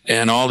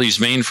 and all these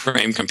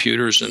mainframe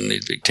computers and the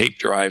tape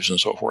drives and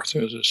so forth.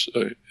 It was just,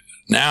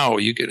 now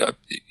you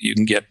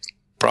can get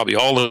probably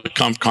all the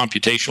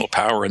computational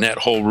power in that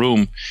whole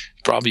room.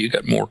 Probably you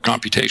got more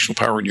computational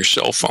power in your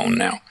cell phone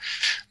now.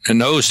 In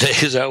those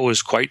days, that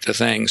was quite the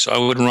thing. So I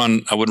would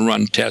run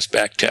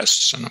back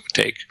tests, and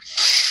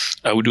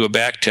I would do a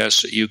back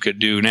test that you could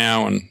do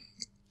now in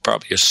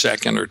probably a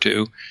second or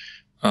two.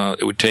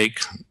 It would take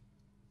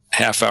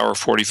half hour,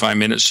 45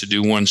 minutes to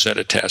do one set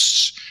of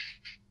tests.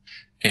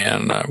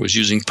 And I was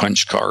using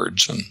punch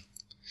cards, and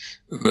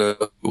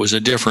it was a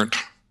different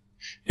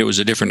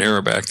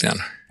era back then.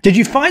 Did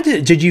you find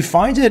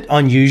it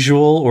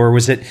unusual, or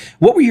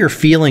what were your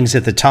feelings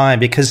at the time?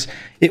 Because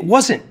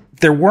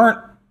there weren't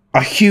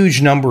a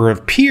huge number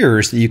of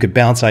peers that you could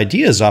bounce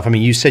ideas off. I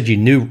mean, you said you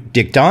knew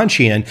Dick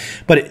Donchian,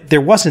 but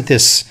there wasn't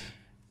this.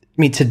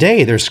 I mean,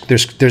 today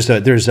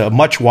there's a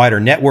much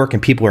wider network,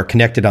 and people are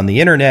connected on the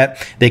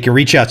internet. They can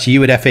reach out to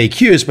you at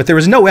FAQs, but there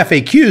was no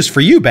FAQs for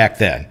you back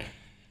then.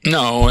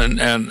 No,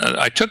 and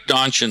I took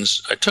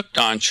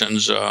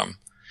Donchian's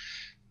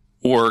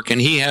work,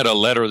 and he had a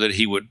letter that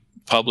he would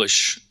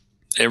publish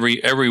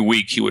every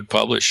week. He would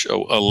publish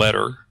a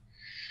letter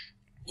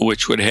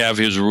which would have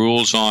his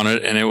rules on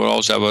it, and it would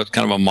also have a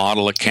kind of a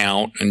model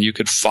account, and you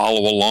could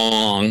follow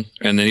along.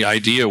 And the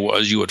idea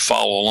was you would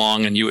follow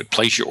along and you would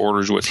place your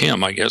orders with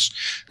him. I guess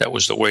that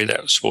was the way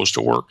that was supposed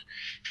to work.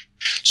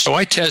 So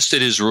I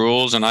tested his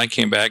rules, and I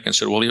came back and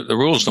said, well, the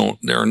rules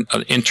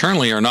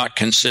internally are not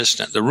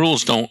consistent. The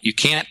rules you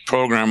can't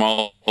program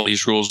all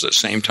these rules at the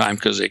same time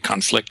because they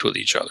conflict with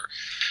each other.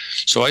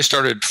 So I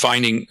started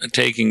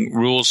taking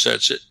rule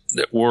sets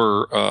that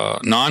were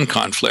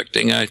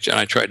non-conflicting, and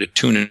I tried to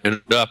tune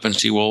it up and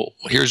see, well,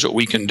 here's what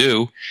we can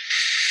do.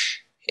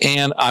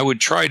 And I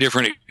would try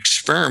different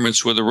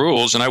experiments with the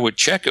rules, and I would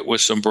check it with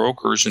some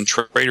brokers and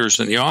traders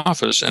in the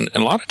office. And a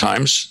lot of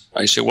times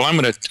I say, well, I'm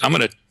going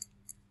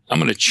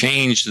to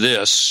change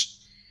this.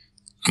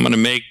 I'm going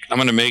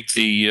to make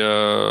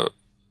the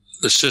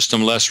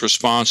system less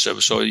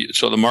responsive. So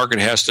the market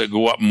has to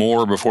go up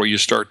more before you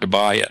start to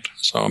buy it.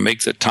 So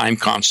make the time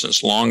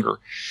constants longer.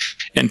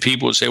 And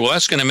people would say, well,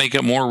 that's going to make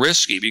it more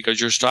risky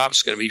because your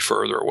stop's going to be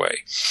further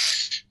away.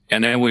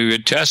 And then we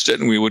would test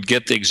it, and we would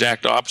get the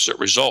exact opposite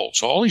result.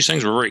 So all these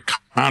things were very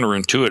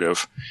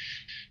counterintuitive.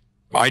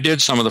 I did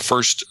some of the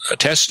first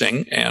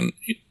testing, and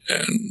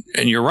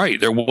you're right,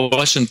 there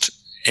wasn't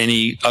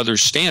any other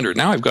standard.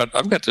 Now I've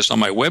got this on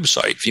my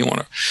website.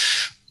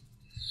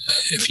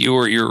 If you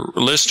or your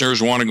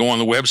listeners want to go on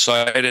the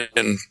website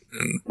and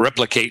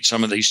replicate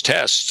some of these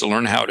tests to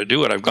learn how to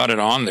do it, I've got it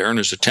on there, and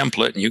there's a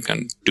template, and you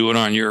can do it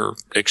on your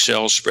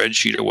Excel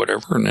spreadsheet or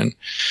whatever. And then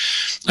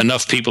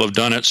enough people have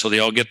done it, so they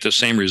all get the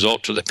same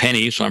result to the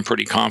penny. So I'm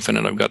pretty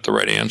confident I've got the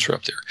right answer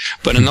up there.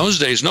 But in those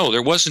days, no,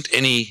 there wasn't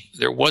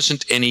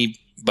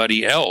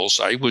anybody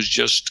else. I was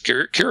just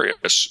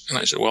curious, and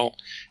I said, well,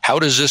 how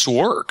does this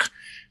work?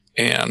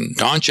 And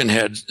Donchian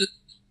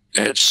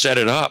had set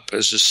it up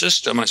as a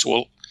system. I said,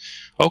 well,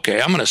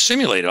 okay, I'm going to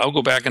simulate it. I'll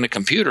go back in the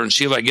computer and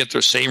see if I get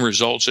the same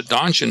results that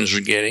Donchian's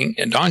getting,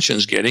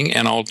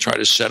 and I'll try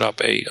to set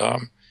up a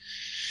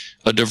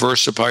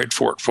diversified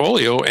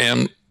portfolio.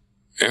 And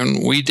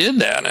we did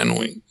that,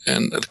 and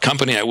the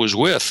company I was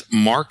with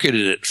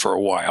marketed it for a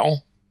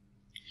while,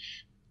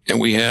 and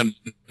we had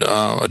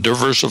a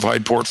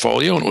diversified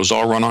portfolio, and it was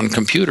all run on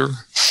computer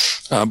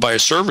by a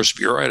service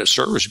bureau. I had a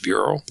service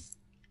bureau.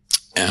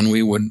 And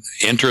we would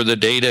enter the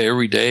data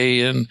every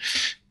day and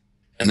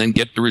then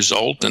get the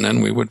result, and then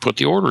we would put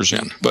the orders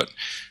in. But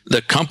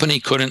the company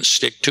couldn't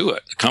stick to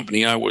it. The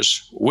company I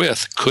was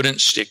with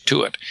couldn't stick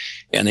to it.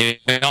 And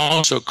they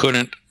also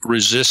couldn't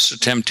resist the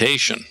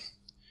temptation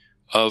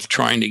of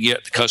trying to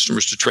get the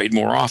customers to trade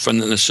more often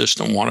than the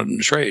system wanted them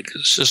to trade.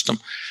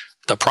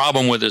 The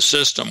problem with the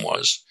system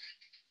was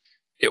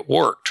it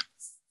worked,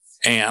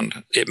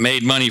 and it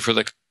made money for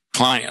the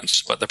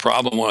clients, but the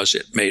problem was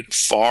it made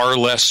far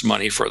less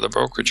money for the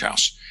brokerage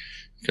house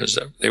because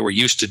they were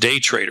used to day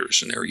traders,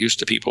 and they were used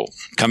to people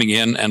coming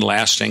in and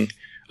lasting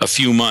a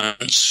few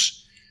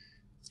months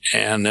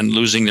and then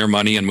losing their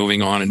money and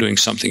moving on and doing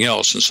something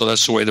else. And so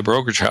that's the way the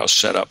brokerage house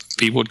set up.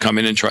 People would come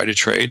in and try to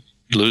trade,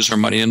 lose their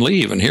money, and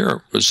leave. And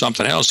here was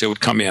something else. They would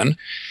come in,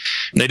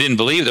 and they didn't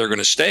believe they were going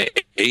to stay,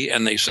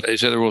 and they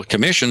said, well,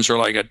 commissions are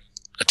like a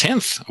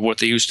tenth of what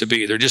they used to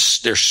be.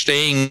 They're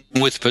staying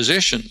with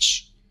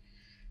positions.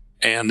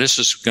 And this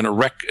is going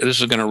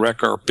to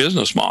wreck our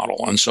business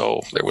model. And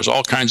so there was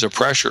all kinds of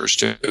pressures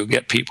to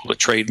get people to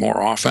trade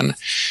more often.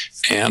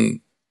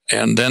 And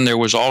then there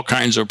was all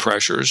kinds of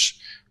pressures,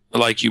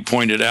 like you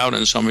pointed out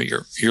in some of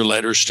your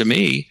letters to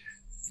me.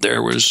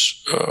 There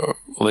was,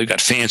 they've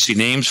got fancy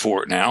names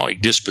for it now,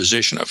 like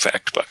disposition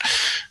effect. But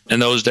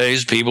in those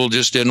days, people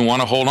just didn't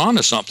want to hold on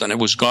to something.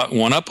 It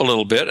went up a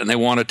little bit, and they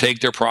want to take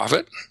their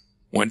profit.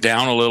 Went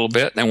down a little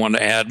bit, and they wanted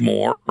to add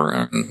more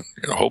and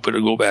hope it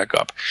would go back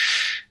up.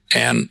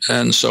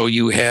 And so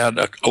you had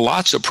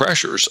lots of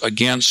pressures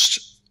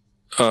against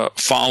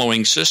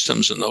following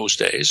systems in those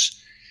days.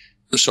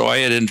 So I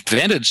had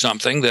invented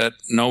something that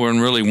no one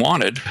really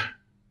wanted.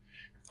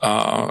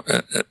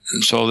 And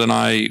so then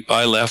I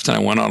left and I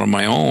went out on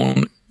my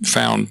own,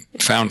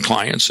 found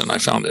clients, and I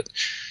found that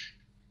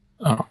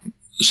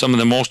some of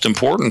the most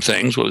important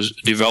things was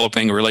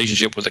developing a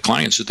relationship with the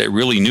clients, that they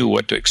really knew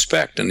what to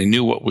expect and they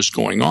knew what was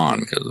going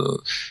on.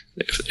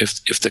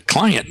 Because if the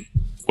client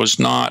was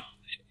not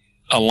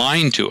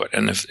aligned to it,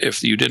 and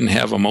if you didn't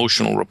have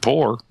emotional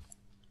rapport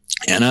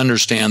and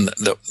understand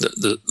that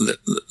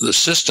the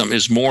system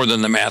is more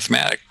than the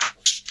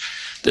mathematics.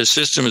 The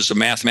system is the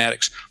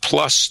mathematics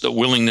plus the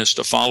willingness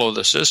to follow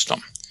the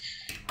system.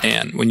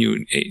 And when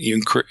you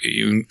increase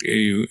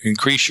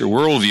your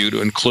worldview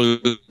to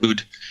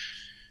include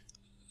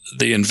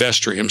the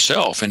investor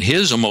himself and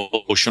his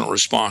emotional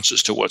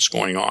responses to what's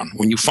going on,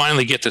 when you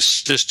finally get the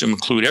system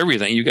include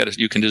everything,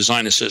 you can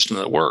design a system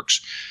that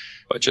works.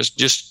 But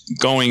just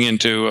going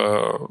into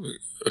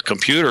a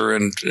computer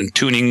and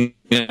tuning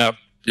up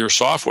your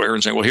software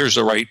and saying, well, here's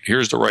the right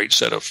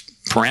set of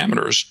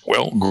parameters.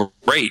 Well,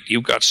 great.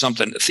 You've got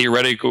something that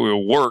theoretically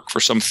will work for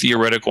some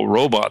theoretical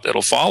robot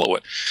that'll follow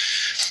it.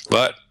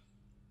 But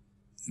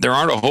there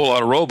aren't a whole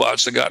lot of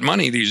robots that got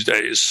money these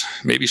days.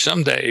 Maybe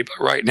someday, but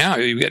right now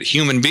you've got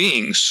human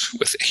beings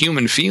with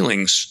human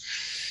feelings.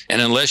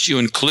 And unless you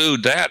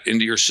include that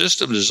into your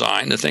system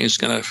design, the thing's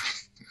going to,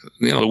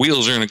 the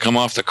wheels are going to come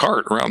off the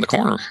cart around the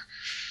corner.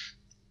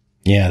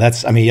 Yeah, I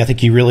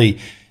think you really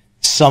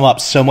sum up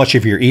so much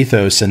of your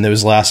ethos in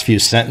those last few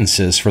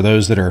sentences for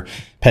those that are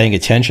paying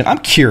attention. I'm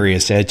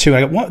curious, Ed, too.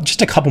 I want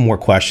just a couple more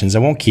questions. I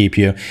won't keep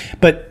you.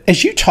 But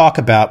as you talk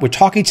about, we're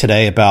talking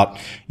today about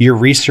your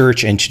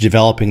research into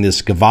developing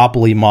this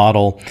Govopoly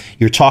model.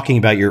 You're talking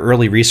about your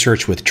early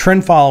research with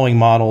trend following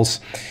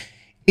models.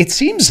 It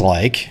seems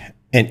like,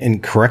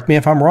 and correct me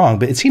if I'm wrong,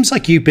 but it seems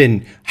like you've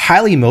been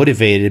highly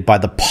motivated by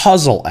the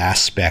puzzle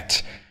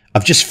aspect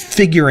of just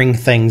figuring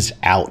things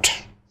out.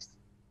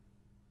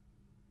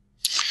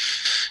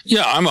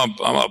 Yeah,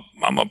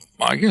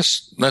 I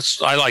guess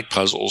I like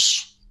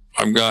puzzles.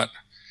 I've got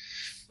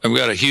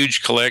a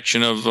huge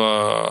collection of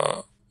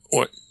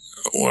what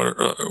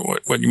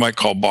you might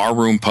call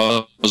barroom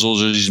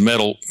puzzles, or these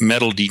metal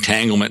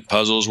detanglement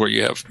puzzles where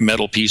you have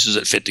metal pieces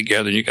that fit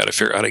together and you got to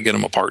figure out how to get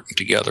them apart and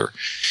together.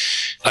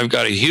 I've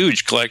got a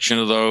huge collection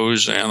of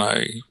those, and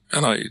I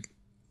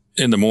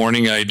in the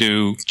morning I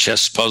do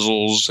chess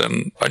puzzles,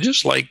 and I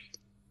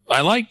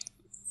like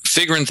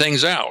figuring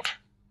things out.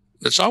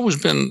 It's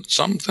always been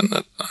something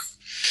that I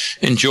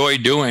enjoy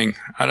doing.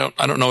 I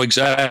don't know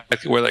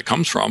exactly where that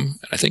comes from.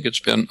 I think it's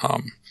been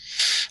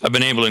I've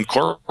been able to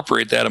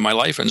incorporate that in my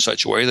life in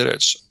such a way that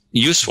it's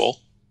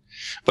useful.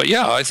 But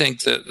yeah, I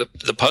think that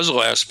the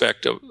puzzle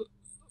aspect of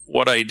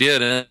what I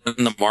did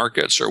in the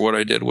markets, or what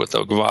I did with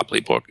the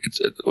Govopoly book,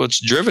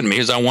 what's driven me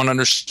is I want to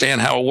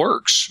understand how it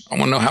works. I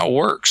want to know how it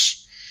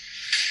works.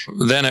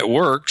 Then it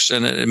works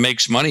and it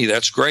makes money.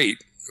 That's great.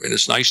 I mean,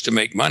 it's nice to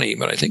make money,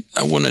 but I think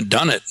I wouldn't have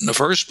done it in the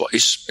first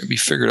place. Maybe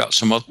figured out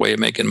some other way of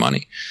making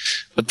money.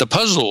 But the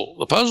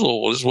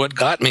puzzle is what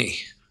got me.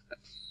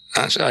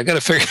 I said, I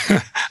got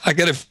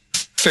to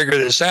figure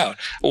this out.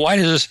 Why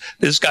does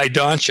this guy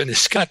Donchin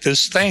has got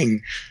this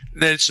thing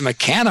that's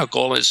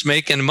mechanical, it's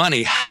making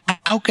money?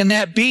 How can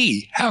that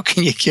be? How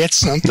can you get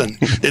something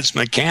that's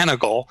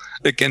mechanical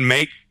that can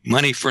make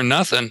money for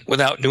nothing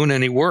without doing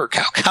any work?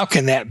 How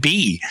can that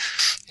be?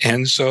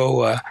 And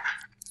so,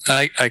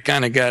 I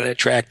kind of got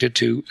attracted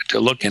to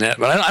looking at it,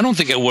 but I don't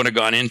think I would have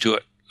gone into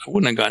it. I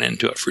wouldn't have gone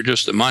into it for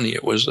just the money.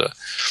 It was the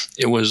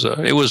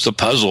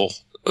puzzle.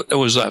 It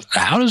was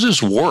how does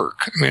this work?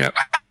 I mean,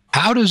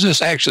 how does this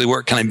actually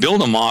work? Can I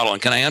build a model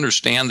and can I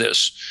understand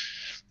this?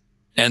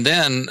 And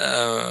then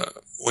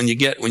when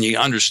you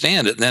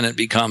understand it, then it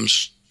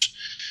becomes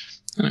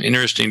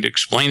interesting to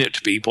explain it to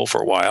people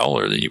for a while,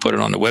 or then you put it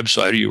on the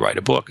website, or you write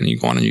a book, and you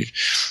go on and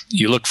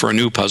you look for a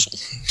new puzzle.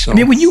 So I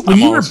mean, when you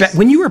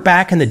were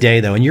back in the day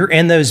though, and you're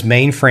in those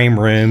mainframe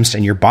rooms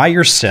and you're by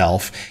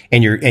yourself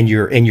and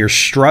you're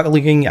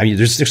struggling. I mean,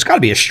 there's got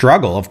to be a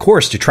struggle, of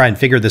course, to try and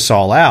figure this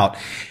all out.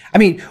 I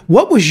mean,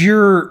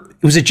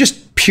 was it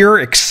just pure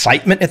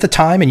excitement at the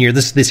time, and you're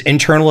this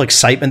internal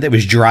excitement that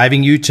was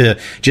driving you to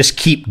just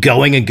keep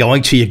going and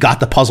going till you got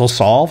the puzzle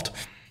solved?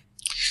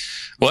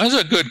 Well,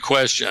 that's a good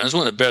question. That's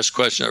one of the best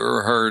questions I've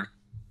ever heard.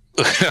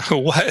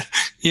 What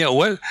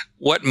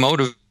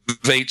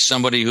motivates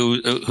somebody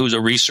who's a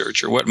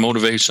researcher? What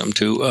motivates them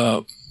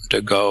to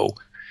go?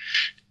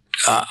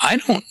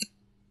 I don't.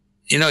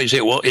 You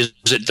say, well, is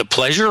it the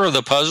pleasure of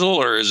the puzzle,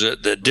 or is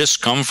it the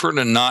discomfort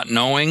and not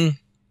knowing?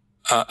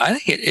 I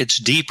think it's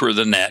deeper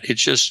than that.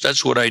 It's just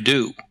that's what I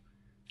do.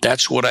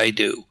 That's what I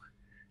do.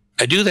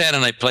 I do that,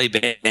 and I play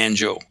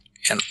banjo,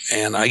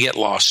 and I get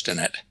lost in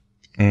it.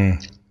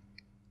 Mm.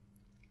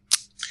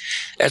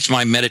 That's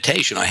my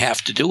meditation. I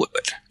have to do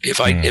it.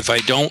 If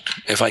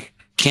I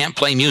can't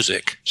play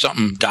music,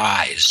 something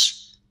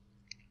dies.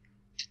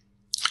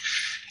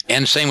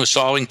 And same with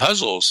solving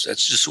puzzles.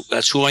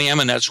 That's who I am,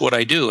 and that's what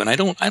I do. And I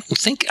don't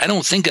think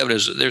of it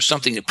as there's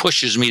something that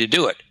pushes me to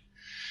do it.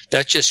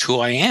 that's just who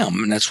I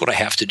am, and that's what I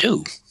have to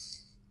do.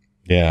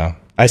 Yeah.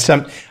 I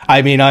still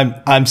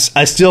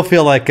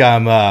feel like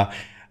I'm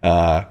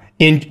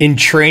in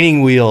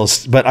training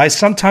wheels, but I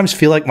sometimes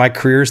feel like my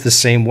career is the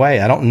same way.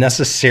 I don't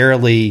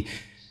necessarily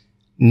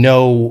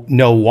know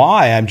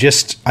why. I'm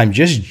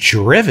just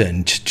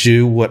driven to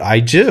do what I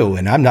do,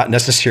 and I'm not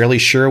necessarily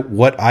sure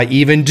what I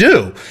even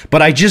do,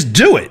 but I just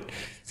do it.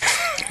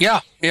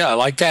 Yeah, I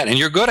like that, and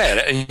you're good at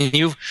it, and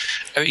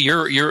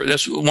you're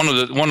that's one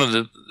of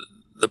the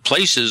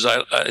places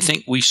I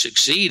think we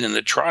succeed in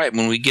the tribe,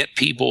 when we get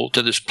people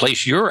to this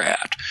place you're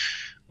at,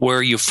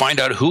 where you find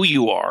out who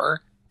you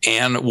are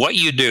and what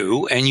you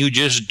do, and you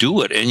just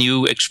do it, and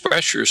you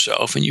express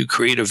yourself, and you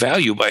create a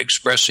value by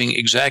expressing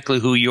exactly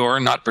who you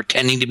are, not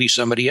pretending to be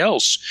somebody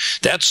else.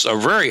 That's a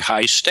very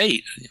high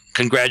state.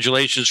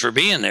 Congratulations for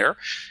being there.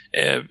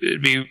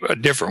 It'd be a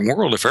different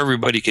world if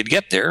everybody could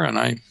get there, and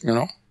I,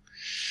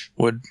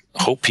 would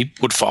hope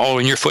people would follow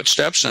in your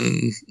footsteps.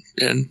 And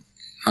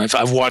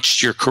I've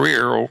watched your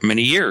career over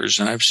many years,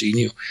 and I've seen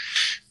you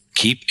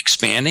keep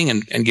expanding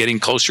and getting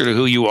closer to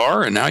who you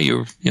are, and now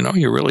you're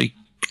really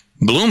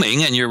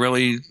blooming, and you're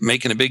really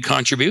making a big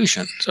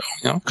contribution. So,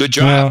 good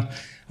job.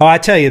 Well, I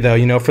tell you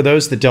though, for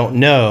those that don't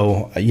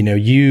know,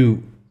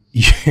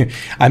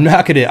 I'm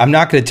not going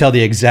to tell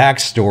the exact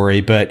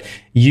story, but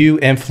you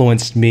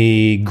influenced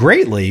me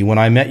greatly when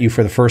I met you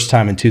for the first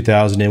time in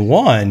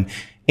 2001.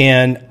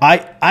 And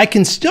I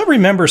can still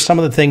remember some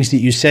of the things that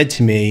you said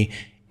to me.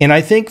 And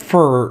I think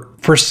for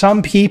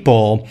some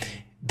people,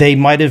 they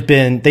might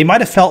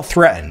have felt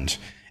threatened.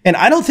 And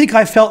I don't think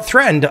I felt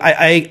threatened.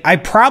 I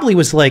probably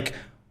was like,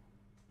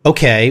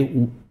 okay,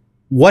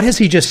 what has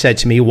he just said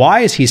to me?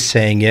 Why is he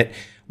saying it?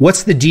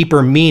 What's the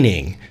deeper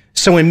meaning?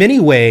 So in many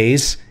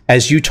ways,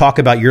 as you talk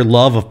about your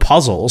love of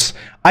puzzles,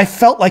 I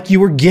felt like you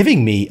were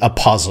giving me a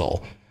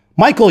puzzle.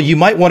 Michael, you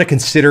might want to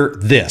consider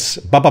this.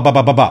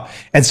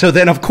 And so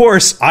then, of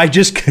course, I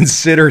just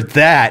considered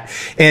that.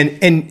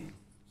 And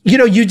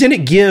you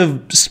didn't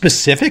give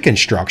specific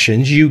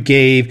instructions. You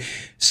gave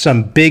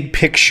some big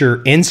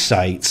picture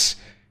insights.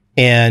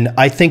 And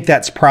I think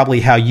that's probably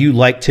how you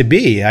like to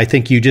be. I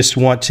think you just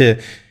want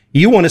to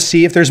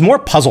see if there's more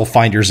puzzle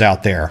finders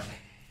out there.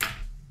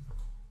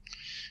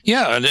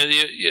 Yeah,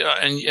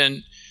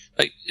 and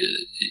like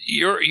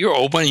you're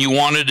open. You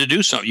wanted to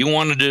do something. You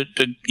wanted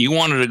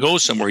to go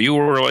somewhere. You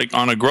were like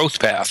on a growth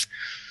path,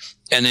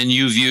 and then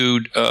you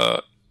viewed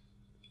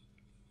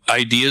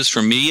ideas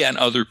from me and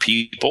other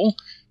people,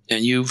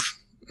 and you've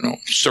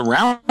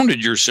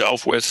surrounded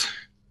yourself with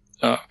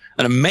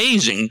an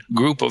amazing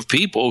group of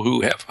people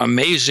who have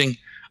amazing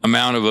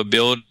amount of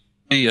ability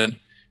and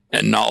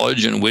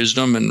knowledge and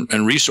wisdom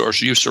and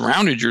resources. You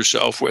surrounded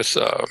yourself with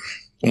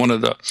one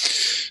of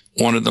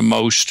the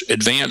most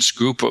advanced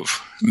group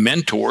of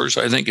mentors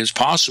I think is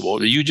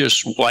possible. You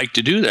just like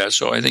to do that.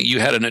 So I think you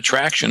had an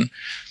attraction.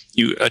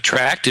 You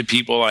attracted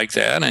people like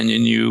that, and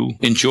then you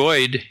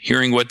enjoyed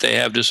hearing what they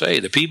have to say.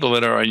 The people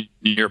that are on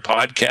your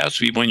podcast,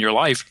 people in your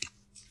life,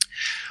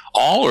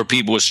 all are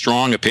people with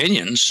strong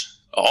opinions.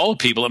 All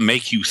people that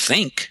make you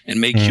think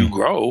and make you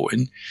grow,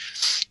 and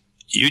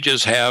you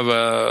just have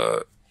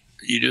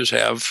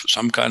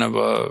some kind of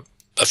a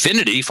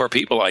affinity for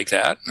people like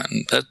that,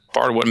 and that's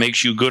part of what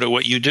makes you good at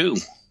what you do.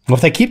 Well,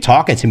 if they keep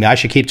talking to me, I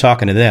should keep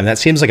talking to them. That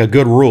seems like a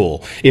good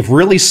rule. If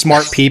really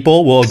smart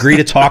people will agree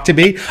to talk to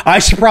me, I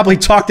should probably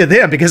talk to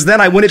them, because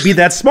then I wouldn't be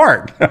that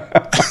smart.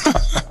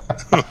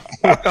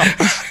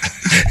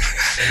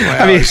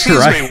 Well, I mean, it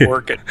seems to be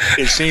working.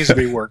 It seems to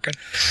be working.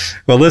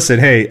 Well, listen,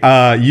 hey,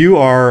 you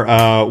are.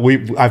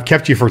 I've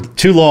kept you for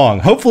too long.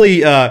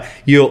 Hopefully,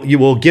 you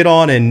will get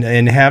on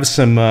and have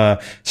some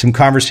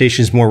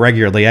conversations more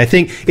regularly. I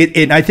think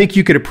I think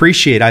you could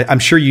appreciate. I'm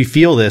sure you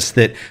feel this,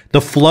 that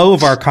the flow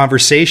of our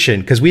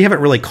conversation, because we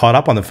haven't really caught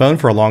up on the phone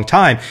for a long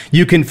time.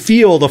 You can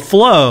feel the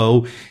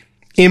flow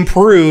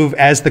improve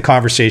as the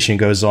conversation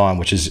goes on,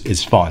 which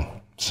is fun.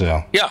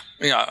 So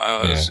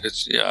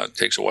it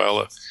takes a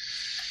while.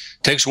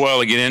 Takes a while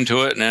to get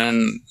into it, and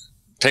then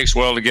takes a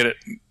while to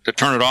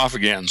turn it off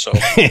again. So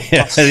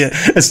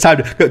it's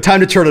time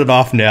to turn it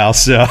off now.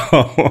 So,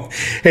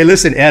 hey,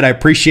 listen, Ed, I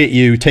appreciate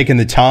you taking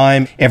the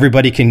time.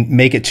 Everybody can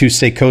make it to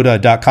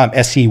Seykota.com,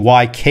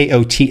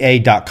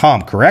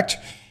 SEYKOTA.com, correct?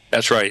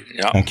 That's right.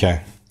 Yeah.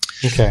 Okay.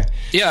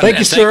 Yeah. Thank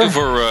you, sir.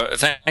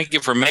 Thank you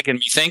for making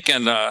me think,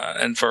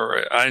 and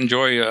for I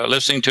enjoy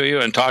listening to you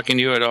and talking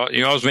to you.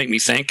 You always make me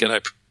think, and I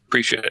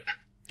appreciate it.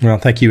 Well,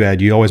 thank you,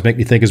 Ed. You always make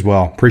me think as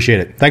well.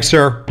 Appreciate it. Thanks,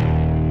 sir.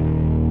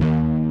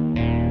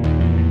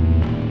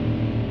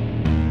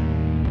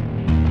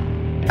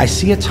 I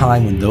see a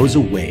time when those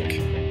awake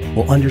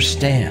will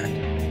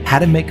understand how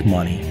to make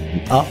money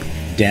in up,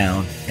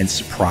 down, and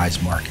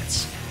surprise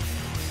markets.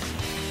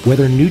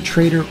 Whether new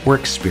trader or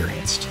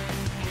experienced,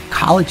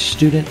 college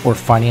student or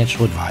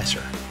financial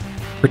advisor,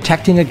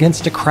 protecting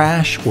against a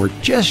crash or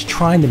just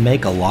trying to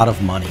make a lot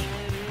of money,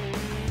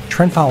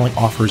 trend following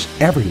offers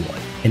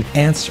everyone an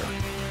answer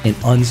in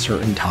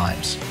uncertain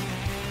times.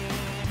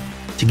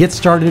 To get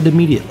started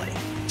immediately,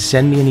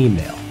 send me an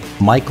email,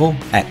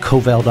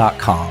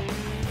 michael@covel.com.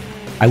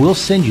 I will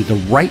send you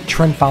the right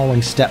trend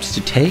following steps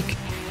to take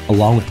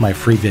along with my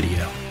free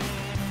video.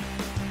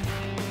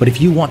 But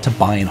if you want to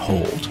buy and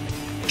hold,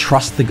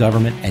 trust the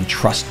government and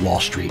trust Wall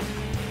Street,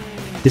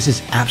 this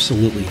is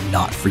absolutely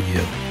not for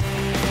you.